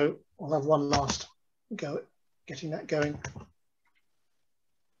 So I'll have one last go at getting that going.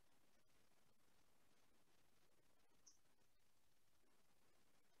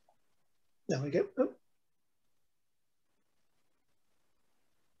 There we go. Oh.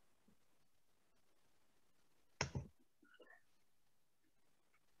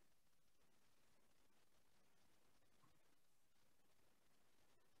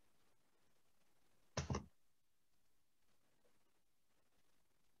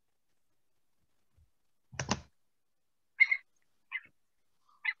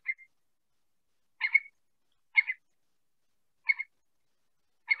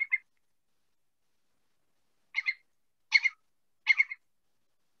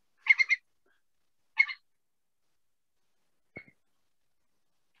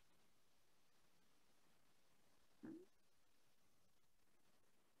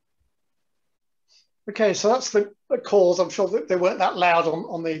 Okay, so that's the calls. I'm sure that they weren't that loud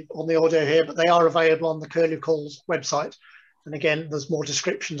on the audio here, but they are available on the Curlew Calls website. And again, there's more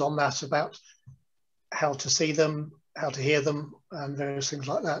descriptions on that about how to see them, how to hear them, and various things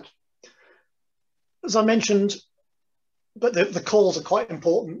like that. As I mentioned, but the calls are quite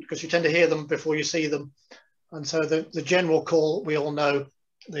important because you tend to hear them before you see them. And so the general call, we all know,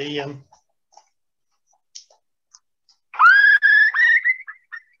 the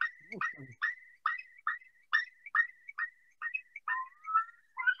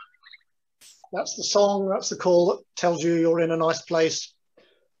that's the song, that's the call that tells you you're in a nice place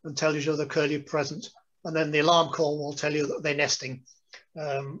and tells you the curlew present. And then the alarm call will tell you that they're nesting.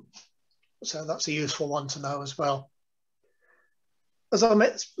 So that's a useful one to know as well. As I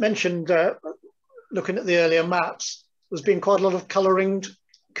mentioned, looking at the earlier maps, there's been quite a lot of colouringed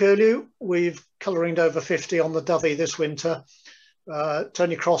curlew. We've colouringed over 50 on the Dovey this winter.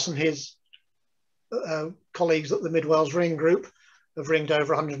 Tony Cross and his colleagues at the Mid Wales Ring Group have ringed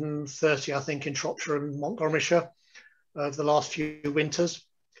over 130, I think, in Shropshire and Montgomeryshire over the last few winters.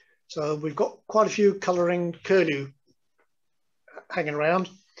 So we've got quite a few colouring curlew hanging around.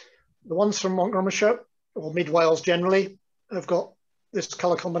 The ones from Montgomeryshire, or Mid Wales generally, have got this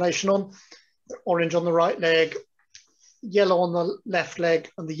colour combination on. Orange on the right leg, yellow on the left leg,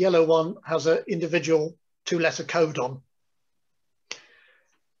 and the yellow one has an individual 2-letter code on.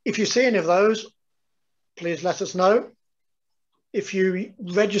 If you see any of those, please let us know. If you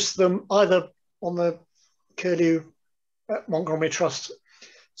register them either on the Curlew Montgomery Trust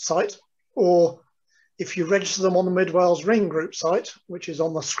site, or if you register them on the Mid Wales Ring Group site, which is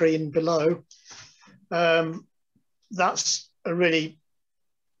on the screen below, that's a really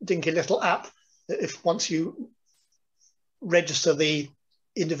dinky little app. If once you register the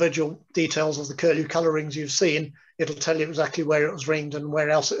individual details of the curlew colourings you've seen, it'll tell you exactly where it was ringed and where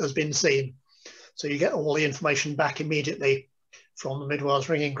else it has been seen. So you get all the information back immediately from the Mid Wales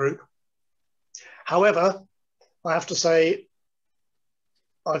Ringing Group. However, I have to say,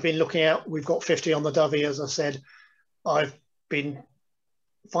 I've been looking out, we've got 50 on the Dovey, as I said. I've been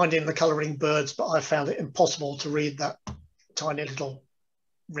finding the colouring birds, but I've found it impossible to read that tiny little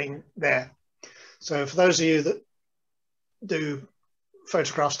ring there. So for those of you that do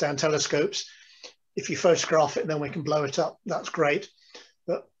photographs down telescopes, if you photograph it and then we can blow it up, that's great.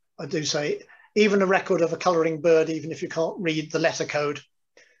 But I do say, even a record of a colouring bird, even if you can't read the letter code,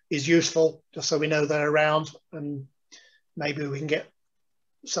 is useful, just so we know they're around, and maybe we can get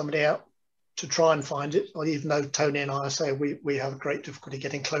somebody out to try and find it. Or even though Tony and I say we have great difficulty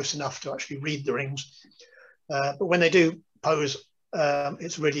getting close enough to actually read the rings. But when they do pose,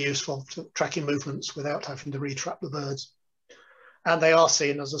 it's really useful to tracking movements without having to retrap the birds. And they are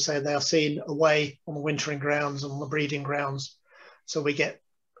seen, as I say, they are seen away on the wintering grounds and on the breeding grounds. So we get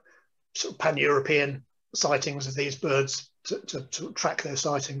sort of pan-European sightings of these birds to track their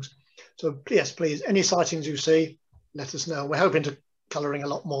sightings. So yes, please, any sightings you see, let us know. We're hoping to colouring a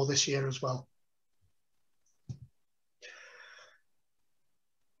lot more this year as well.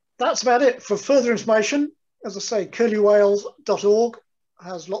 That's about it. For further information, as I say, curlewwales.org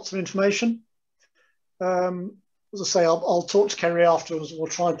has lots of information. As I say, I'll talk to Kerry afterwards. We'll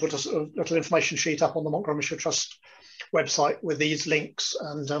try and put a little information sheet up on the Montgomeryshire Trust website with these links,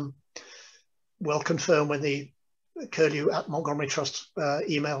 and we'll confirm when the Curlew at Montgomery Trust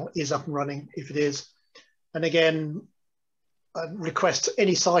email is up and running, if it is. And again, I request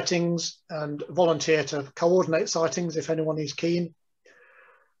any sightings and volunteer to coordinate sightings if anyone is keen.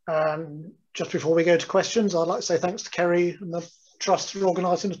 Just before we go to questions, I'd like to say thanks to Kerry and the Trust for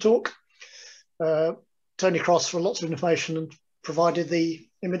organising the talk. Tony Cross for lots of information and provided the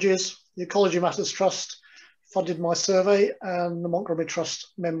images. The Ecology Matters Trust funded my survey, and the Montgomery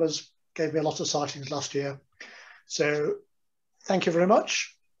Trust members gave me a lot of sightings last year. So thank you very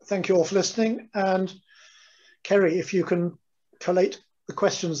much. Thank you all for listening. And Kerry, if you can collate the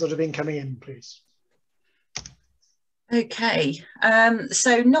questions that have been coming in, please. Okay,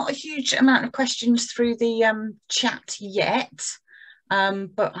 so not a huge amount of questions through the chat yet,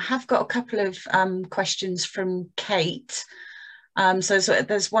 but I have got a couple of questions from Kate. So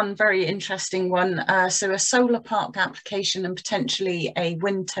there's one very interesting one. So a solar park application and potentially a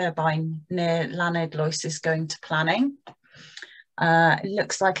wind turbine near Llanidloes is going to planning. It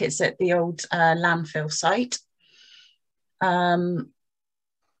looks like it's at the old landfill site.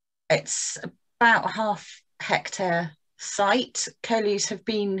 It's about a half-hectare site. Curlews have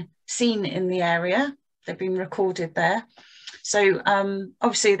been seen in the area. They've been recorded there. So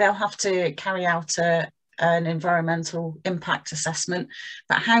obviously they'll have to carry out an environmental impact assessment,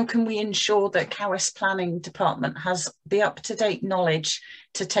 but how can we ensure that Cowes Planning Department has the up-to-date knowledge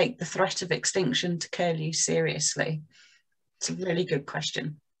to take the threat of extinction to curlew seriously? It's a really good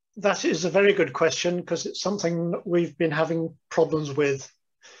question. That is a very good question, because it's something that we've been having problems with.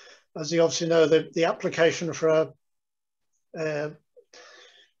 As you obviously know, the application for the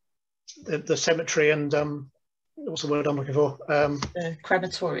cemetery and what's the word I'm looking for? The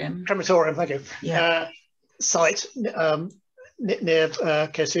crematorium. Crematorium, thank you. Yeah. Site near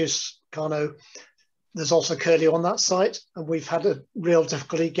Jesus Carno. There's also curlew on that site, and we've had a real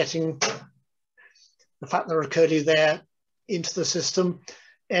difficulty getting the fact there are curlew there into the system.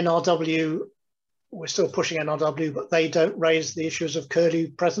 NRW, we're still pushing NRW, but they don't raise the issues of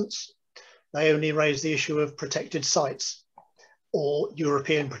curlew presence. They only raise the issue of protected sites or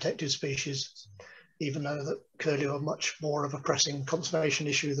European protected species, even though that curlew are much more of a pressing conservation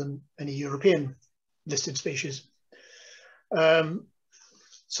issue than any European listed species.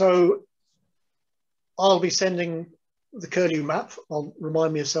 So I'll be sending the Curlew map, I'll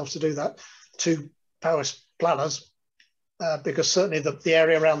remind myself to do that, to Powys planners, because certainly the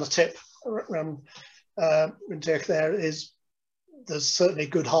area around the tip, around Rindirk there, there's certainly a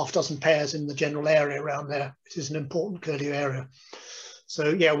good half dozen pairs in the general area around there. It is an important Curlew area. So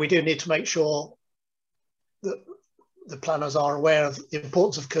yeah, we do need to make sure that the planners are aware of the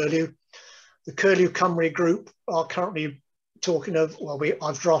importance of Curlew. The Curlew Cymru group are currently talking of, well,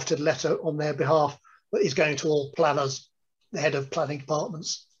 I've drafted a letter on their behalf that is going to all planners, the head of planning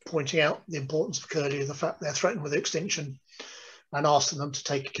departments, pointing out the importance of Curlew, the fact they're threatened with extinction, and asking them to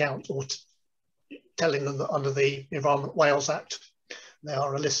take account, or telling them that under the Environment Wales Act, there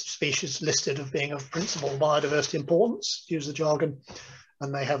are a list of species listed of being of principal biodiversity importance, use the jargon,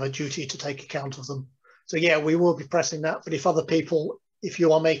 and they have a duty to take account of them. So yeah, we will be pressing that, but if other people, if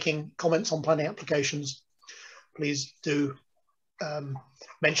you are making comments on planning applications, please do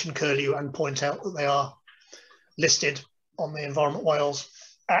mention Curlew and point out that they are listed on the Environment Wales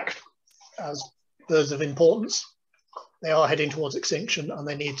Act as birds of importance. They are heading towards extinction and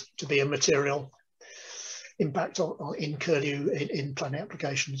they need to be a material impact in Curlew in planning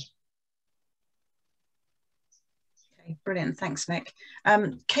applications. Okay, brilliant, thanks Mick.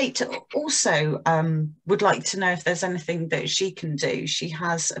 Kate also would like to know if there's anything that she can do. She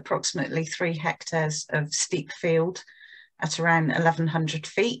has approximately 3 hectares of steep field at around 1,100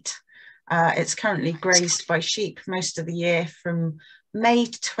 feet. It's currently grazed by sheep most of the year. From May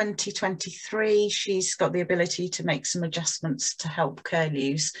 2023, she's got the ability to make some adjustments to help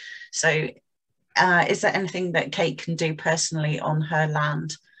curlews. So is there anything that Kate can do personally on her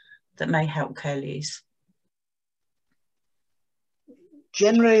land that may help curlews?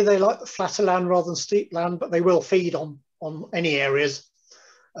 Generally, they like the flatter land rather than steep land, but they will feed on any areas.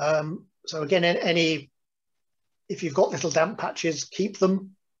 So again, if you've got little damp patches, keep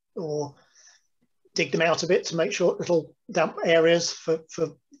them or dig them out a bit to make sure little damp areas for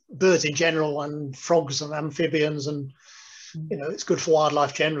birds in general and frogs and amphibians, and you know, it's good for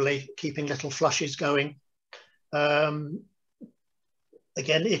wildlife generally, keeping little flushes going. Again,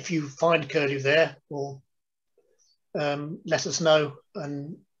 if you find curlew there, or let us know,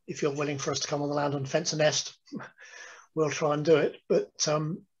 and if you're willing for us to come on the land and fence a nest, we'll try and do it. But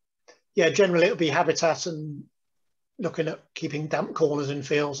yeah, generally it'll be habitat and looking at keeping damp corners in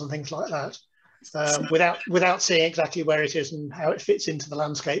fields and things like that, without seeing exactly where it is and how it fits into the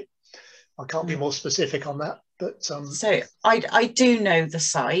landscape. I can't be more specific on that, but so I do know the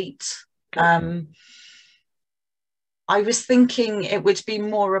site. I was thinking it would be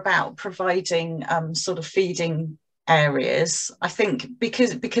more about providing sort of feeding areas. I think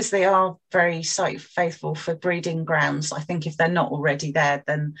because they are very site faithful for breeding grounds, I think if they're not already there,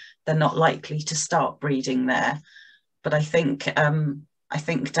 then they're not likely to start breeding there. But I think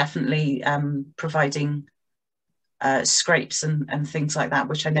definitely providing scrapes and things like that,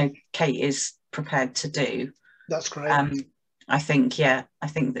 which I know Kate is prepared to do. That's great. I think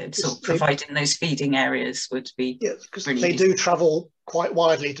that sort of providing those feeding areas would be, yeah, because they do travel quite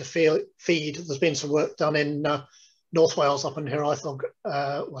widely to feed. There's been some work done in North Wales up in Hiraethog,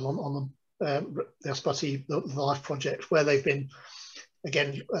 well on the Ysbyty, the Life project, where they've been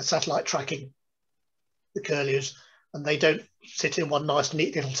again satellite tracking the curlews, and they don't sit in one nice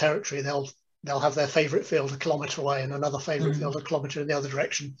neat little territory. They'll have their favourite field a kilometre away and another favourite field a kilometre in the other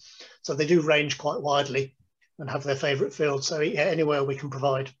direction. So they do range quite widely and have their favourite field. So yeah, anywhere we can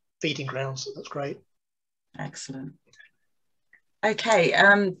provide feeding grounds, that's great. Excellent. Okay,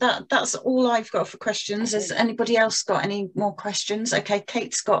 that's all I've got for questions. Has anybody else got any more questions? Okay,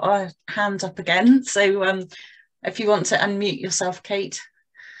 Kate's got her hand up again. So if you want to unmute yourself, Kate.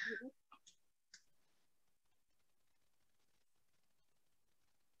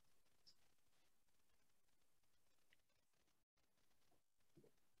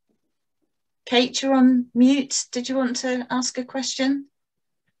 Kate, you're on mute. Did you want to ask a question?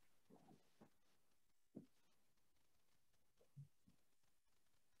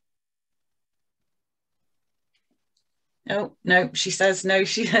 Oh, no, she says no.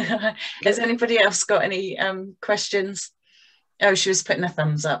 Has anybody else got any questions? Oh, she was putting a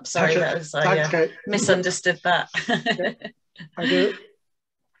thumbs up. Sorry, that was I misunderstood that. I do.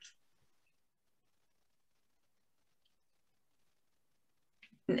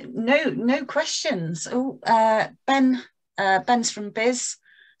 No questions. Oh, Ben's from Biz.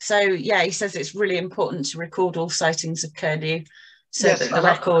 So yeah, he says it's really important to record all sightings of curlew so that the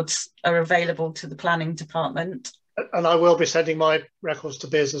records are available to the planning department. And I will be sending my records to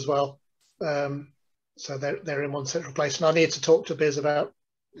Biz as well. So they're in one central place. And I need to talk to Biz about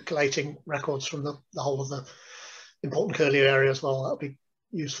collating records from the whole of the important Curlew area as well. That would be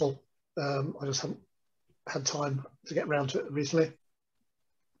useful. I just haven't had time to get around to it recently.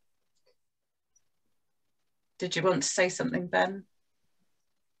 Did you want to say something, Ben?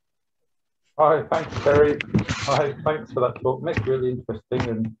 Hi, thanks, Terry. Hi, thanks for that talk, Mick. Really interesting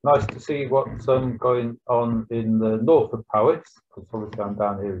and nice to see what's going on in the north of Powys, because obviously I'm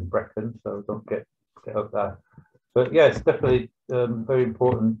down here in Brecon, so don't get up there. But yeah, it's definitely very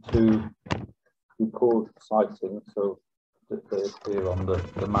important to record sightings, so that they're clear on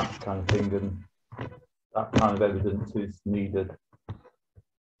the map kind of thing, and that kind of evidence is needed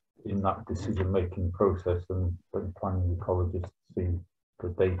in that decision-making process, and when planning ecologists see the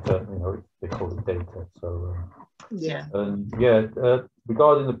data, you know, they call it data. So yeah, and yeah,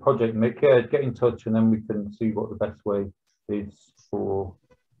 regarding the project, Mick, yeah, get in touch, and then we can see what the best way is for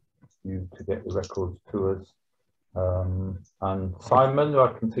you to get the records to us. And Simon,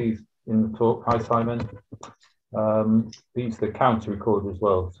 I can see he's in the talk. Hi, Simon. He's the county recorder as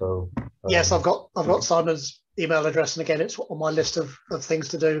well. So yes, I've got Simon's email address, and again, it's on my list of things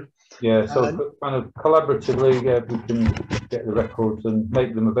to do. Yeah, so kind of collaboratively, yeah, we can get the records and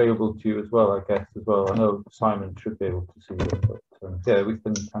make them available to you as well, I guess, as well. I know Simon should be able to see them, but yeah, we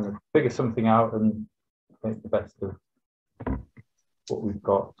can kind of figure something out and make the best of what we've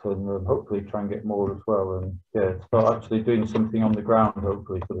got, and hopefully try and get more as well. And yeah, start actually doing something on the ground,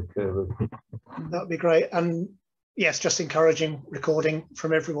 hopefully, for the Curlew. That'd be great. And yes, just encouraging recording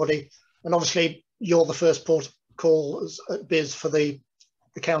from everybody. And obviously, you're the first port of call at BIS for the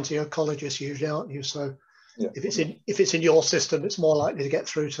county ecologists usually, aren't you? So yeah, if it's in your system, it's more likely to get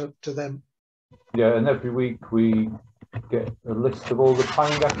through to them. Yeah, and every week we get a list of all the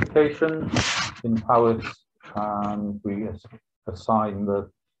planning applications in Powys, and we assign the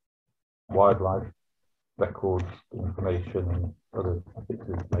wildlife records information and other bits of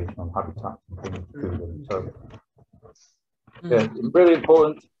information on habitats and things to them. So yeah, really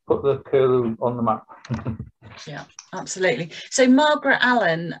important to put the Curlew on the map. Yeah, absolutely. So Margaret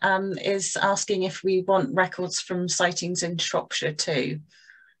Allen is asking if we want records from sightings in Shropshire too.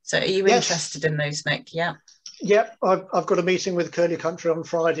 So are you interested in those, Mick? Yeah. Yeah, I've got a meeting with Curlew Country on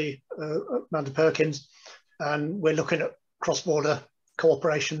Friday, Amanda Perkins, and we're looking at cross-border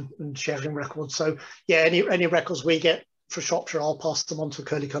cooperation and sharing records. So yeah, any records we get for Shropshire, I'll pass them on to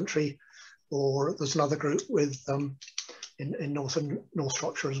Curlew Country, or there's another group with in North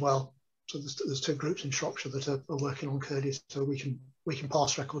Shropshire as well. So there's two groups in Shropshire that are working on curlews, so we can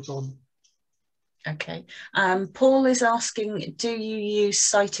pass records on. Okay. Paul is asking, do you use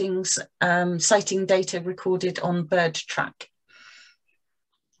sighting data recorded on bird track?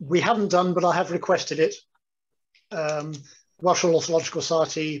 We haven't done, but I have requested it. Russell Ornithological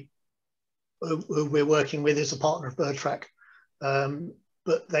Society, who we're working with, is a partner of bird track,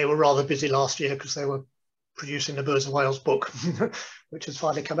 but they were rather busy last year because they were producing the Birds of Wales book, which has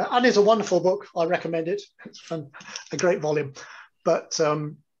finally come out, and it's a wonderful book. I recommend it. It's a great volume. But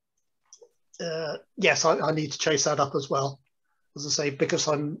yes, I need to chase that up as well. As I say, because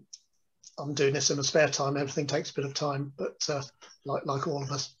I'm doing this in my spare time, everything takes a bit of time, but like all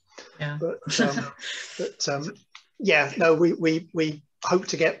of us. Yeah. But yeah, no, we hope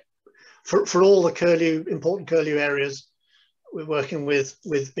to get for all the important Curlew areas. We're working with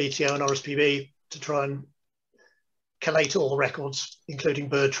BTO and RSPB to try and collate all the records, including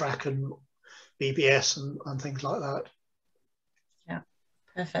bird track and BBS and things like that. Yeah,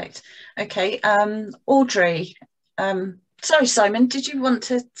 perfect. Okay, Audrey. Sorry, Simon, did you want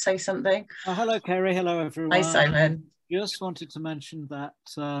to say something? Hello, Kerry. Hello, everyone. Hi, Simon. Just wanted to mention that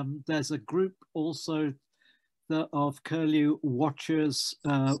there's a group also of Curlew watchers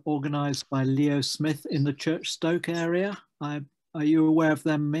organised by Leo Smith in the Churchstoke area. Are you aware of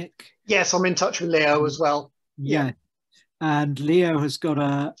them, Mick? Yes, I'm in touch with Leo as well. Yeah. And Leo has got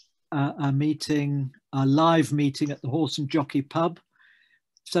a meeting, a live meeting at the Horse and Jockey Pub,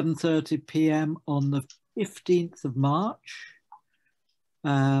 7:30 p.m. on the 15th of March.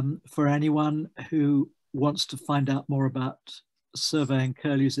 For anyone who wants to find out more about surveying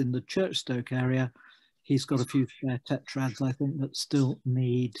curlews in the Churchstoke area, he's got a few spare tetrads, I think, that still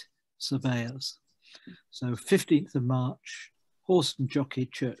need surveyors. So 15th of March, Horse and Jockey,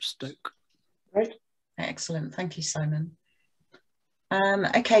 Churchstoke. Great. Excellent. Thank you, Simon.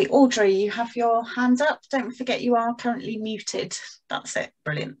 Okay, Audrey, you have your hand up. Don't forget you are currently muted. That's it.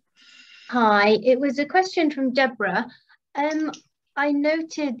 Brilliant. Hi, it was a question from Deborah. I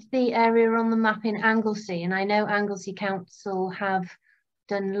noted the area on the map in Anglesey, and I know Anglesey Council have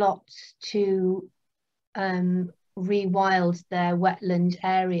done lots to rewild their wetland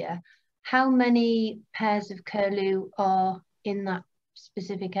area. How many pairs of curlew are in that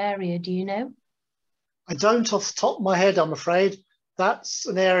specific area, do you know? I don't off the top of my head, I'm afraid. That's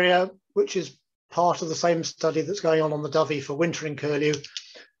an area which is part of the same study that's going on the Dovey for wintering curlew.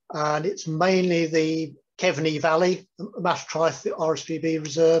 And it's mainly the Kevney Valley, the Mastertrith, the RSPB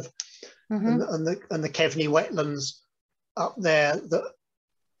reserve, and the Kevney wetlands up there that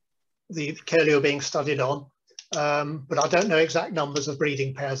the curlew are being studied on. But I don't know exact numbers of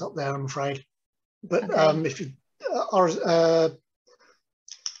breeding pairs up there, I'm afraid. But Okay. if you, a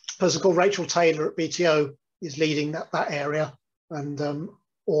person called Rachel Taylor at BTO is leading that area, and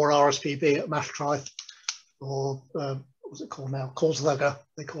or RSPB at Mastertrith, or what's it called now? Corslugger,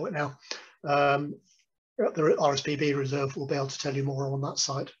 they call it now. At the RSPB reserve will be able to tell you more on that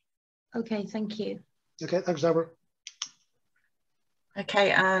site. Okay, thank you. Okay, thanks, Deborah.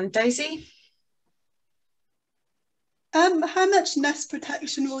 Okay, and Daisy? How much nest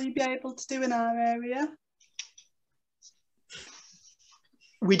protection will you be able to do in our area?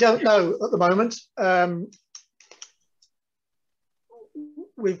 We don't know at the moment.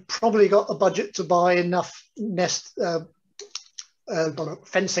 We've probably got a budget to buy enough nest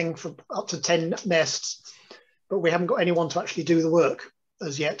fencing for up to 10 nests, but we haven't got anyone to actually do the work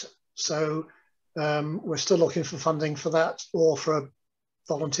as yet. So we're still looking for funding for that, or for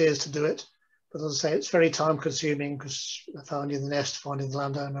volunteers to do it. But as I say, it's very time consuming, because finding the nest, finding the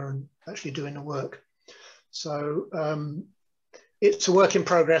landowner, and actually doing the work. So it's a work in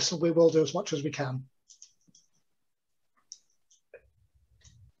progress, and we will do as much as we can.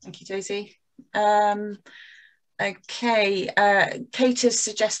 Thank you, Daisy. Okay, Kate has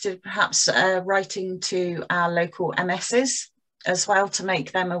suggested perhaps writing to our local MSs as well, to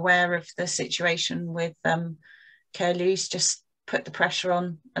make them aware of the situation with curlews, just put the pressure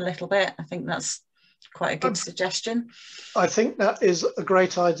on a little bit. I think that's quite a good suggestion. I think that is a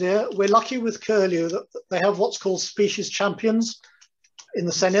great idea. We're lucky with curlew that they have what's called species champions in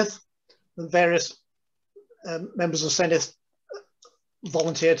the Senedd, and various members of Senedd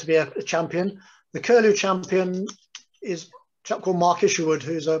volunteer to be a champion. The curlew champion is a chap called Mark Isherwood,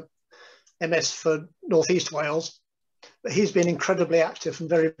 who's a MS for North East Wales. But he's been incredibly active and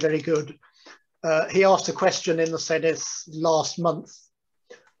very, very good. He asked a question in the Senedd last month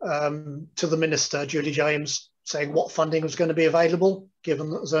to the Minister, Julie James, saying what funding was going to be available, given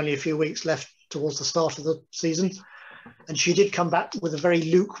that there's only a few weeks left towards the start of the season. And she did come back with a very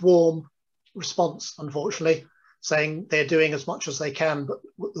lukewarm response, unfortunately, saying they're doing as much as they can, but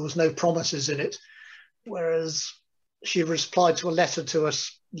there was no promises in it. Whereas she replied to a letter to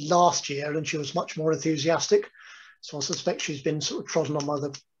us last year, and she was much more enthusiastic. So I suspect she's been sort of trodden on by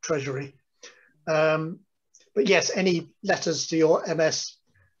the Treasury. But yes, any letters to your MS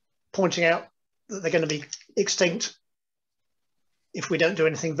pointing out that they're going to be extinct if we don't do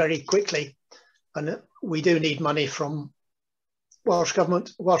anything very quickly. And we do need money from Welsh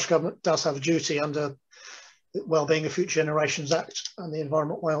Government. Welsh Government does have a duty under the Wellbeing of Future Generations Act and the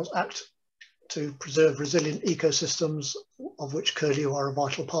Environment Wales Act to preserve resilient ecosystems, of which curlew are a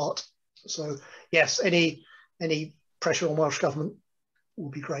vital part. So yes, any pressure on Welsh Government will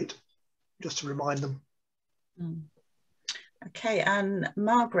be great, just to remind them. Okay, and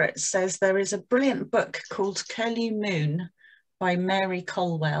Margaret says there is a brilliant book called Curlew Moon by Mary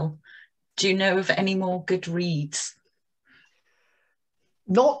Colwell. Do you know of any more good reads?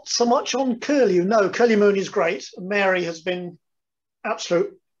 Not so much on curlew, no. Curlew Moon is great. Mary has been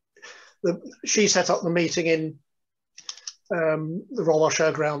absolute. She set up the meeting in the Royal Welsh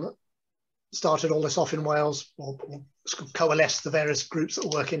Showground that started all this off in Wales, or coalesced the various groups that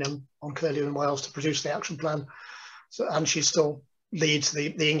are working on curlew in Wales to produce the action plan. So, and she still leads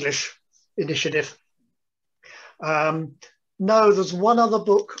the English initiative. No, there's one other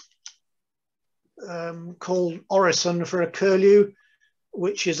book called Orison for a Curlew,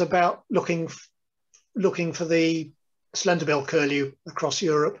 which is about looking for the slenderbill curlew across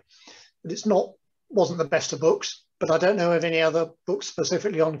Europe. But it's wasn't the best of books, but I don't know of any other books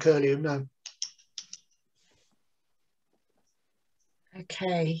specifically on curlew, no.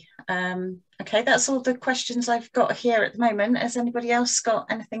 Okay, okay, that's all the questions I've got here at the moment. Has anybody else got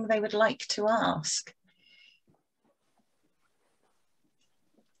anything they would like to ask?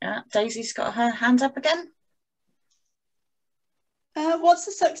 Yeah, Daisy's got her hand up again. What's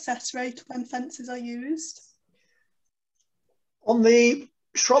the success rate when fences are used? On the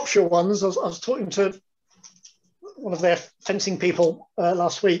Shropshire ones, I was talking to one of their fencing people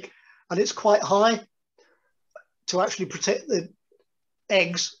last week, and it's quite high to actually protect the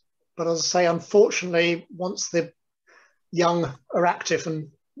eggs. But as I say, unfortunately, once the young are active and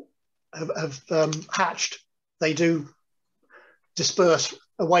have hatched, they do disperse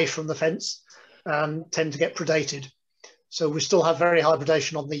away from the fence and tend to get predated. So we still have very high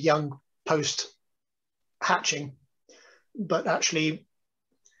predation on the young post hatching, but actually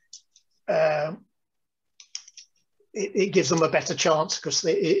it gives them a better chance because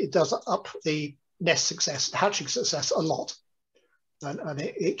it does up the nest success, hatching success a lot. And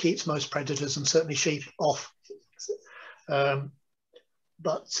it keeps most predators and certainly sheep off.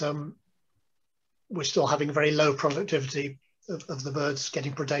 But we're still having very low productivity of the birds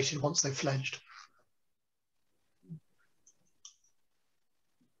getting predated once they've fledged.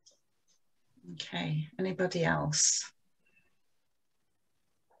 Okay, anybody else?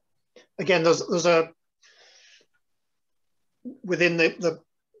 Again, there's a, within the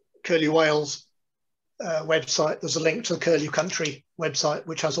Curlew Wales website, there's a link to the Curlew Country website,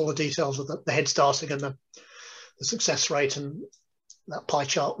 which has all the details of the head starting and the success rate and that pie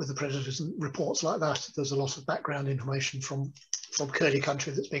chart with the predators and reports like that. There's a lot of background information from Curlew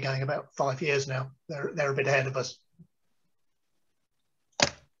Country that's been going about 5 years now. They're a bit ahead of us.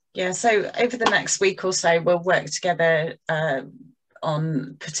 Yeah, so over the next week or so, we'll work together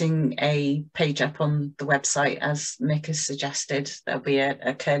on putting a page up on the website, as Mick has suggested. There'll be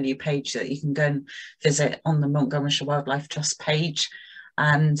a Curlew page that you can go and visit on the Montgomeryshire Wildlife Trust page,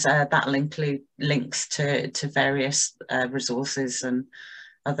 and that'll include links to various resources and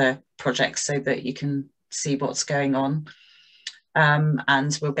other projects so that you can see what's going on.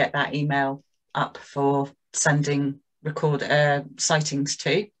 And we'll get that email up for sending sightings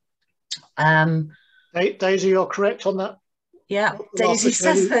to. Daisy, you're correct on that. Yeah, Daisy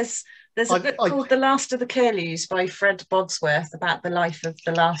says there's a book called The Last of the Curlews by Fred Bodsworth about the life of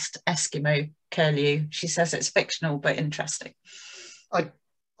the last Eskimo curlew. She says it's fictional but interesting.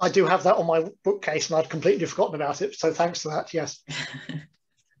 I do have that on my bookcase and I'd completely forgotten about it, so thanks for that, yes.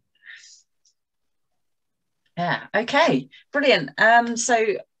 Yeah, okay, brilliant. So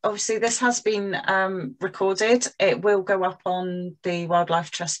obviously this has been recorded. It will go up on the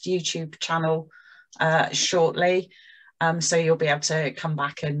Wildlife Trust YouTube channel shortly. So you'll be able to come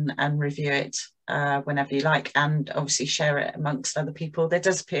back and review it whenever you like, and obviously share it amongst other people. There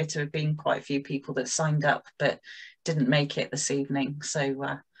does appear to have been quite a few people that signed up but didn't make it this evening.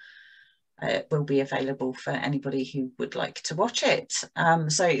 So it will be available for anybody who would like to watch it.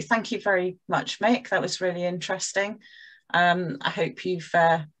 So thank you very much, Mick. That was really interesting. I hope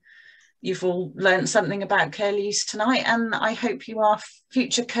you've all learned something about curlews tonight, and I hope you are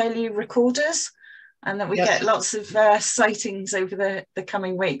future curlew recorders and that we get lots of sightings over the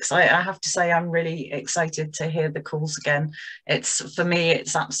coming weeks. I have to say I'm really excited to hear the calls again. For me,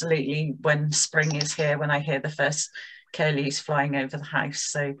 it's absolutely when spring is here, when I hear the first curlews flying over the house.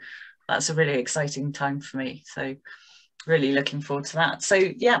 So that's a really exciting time for me. So really looking forward to that. So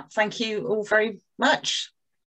yeah, thank you all very much.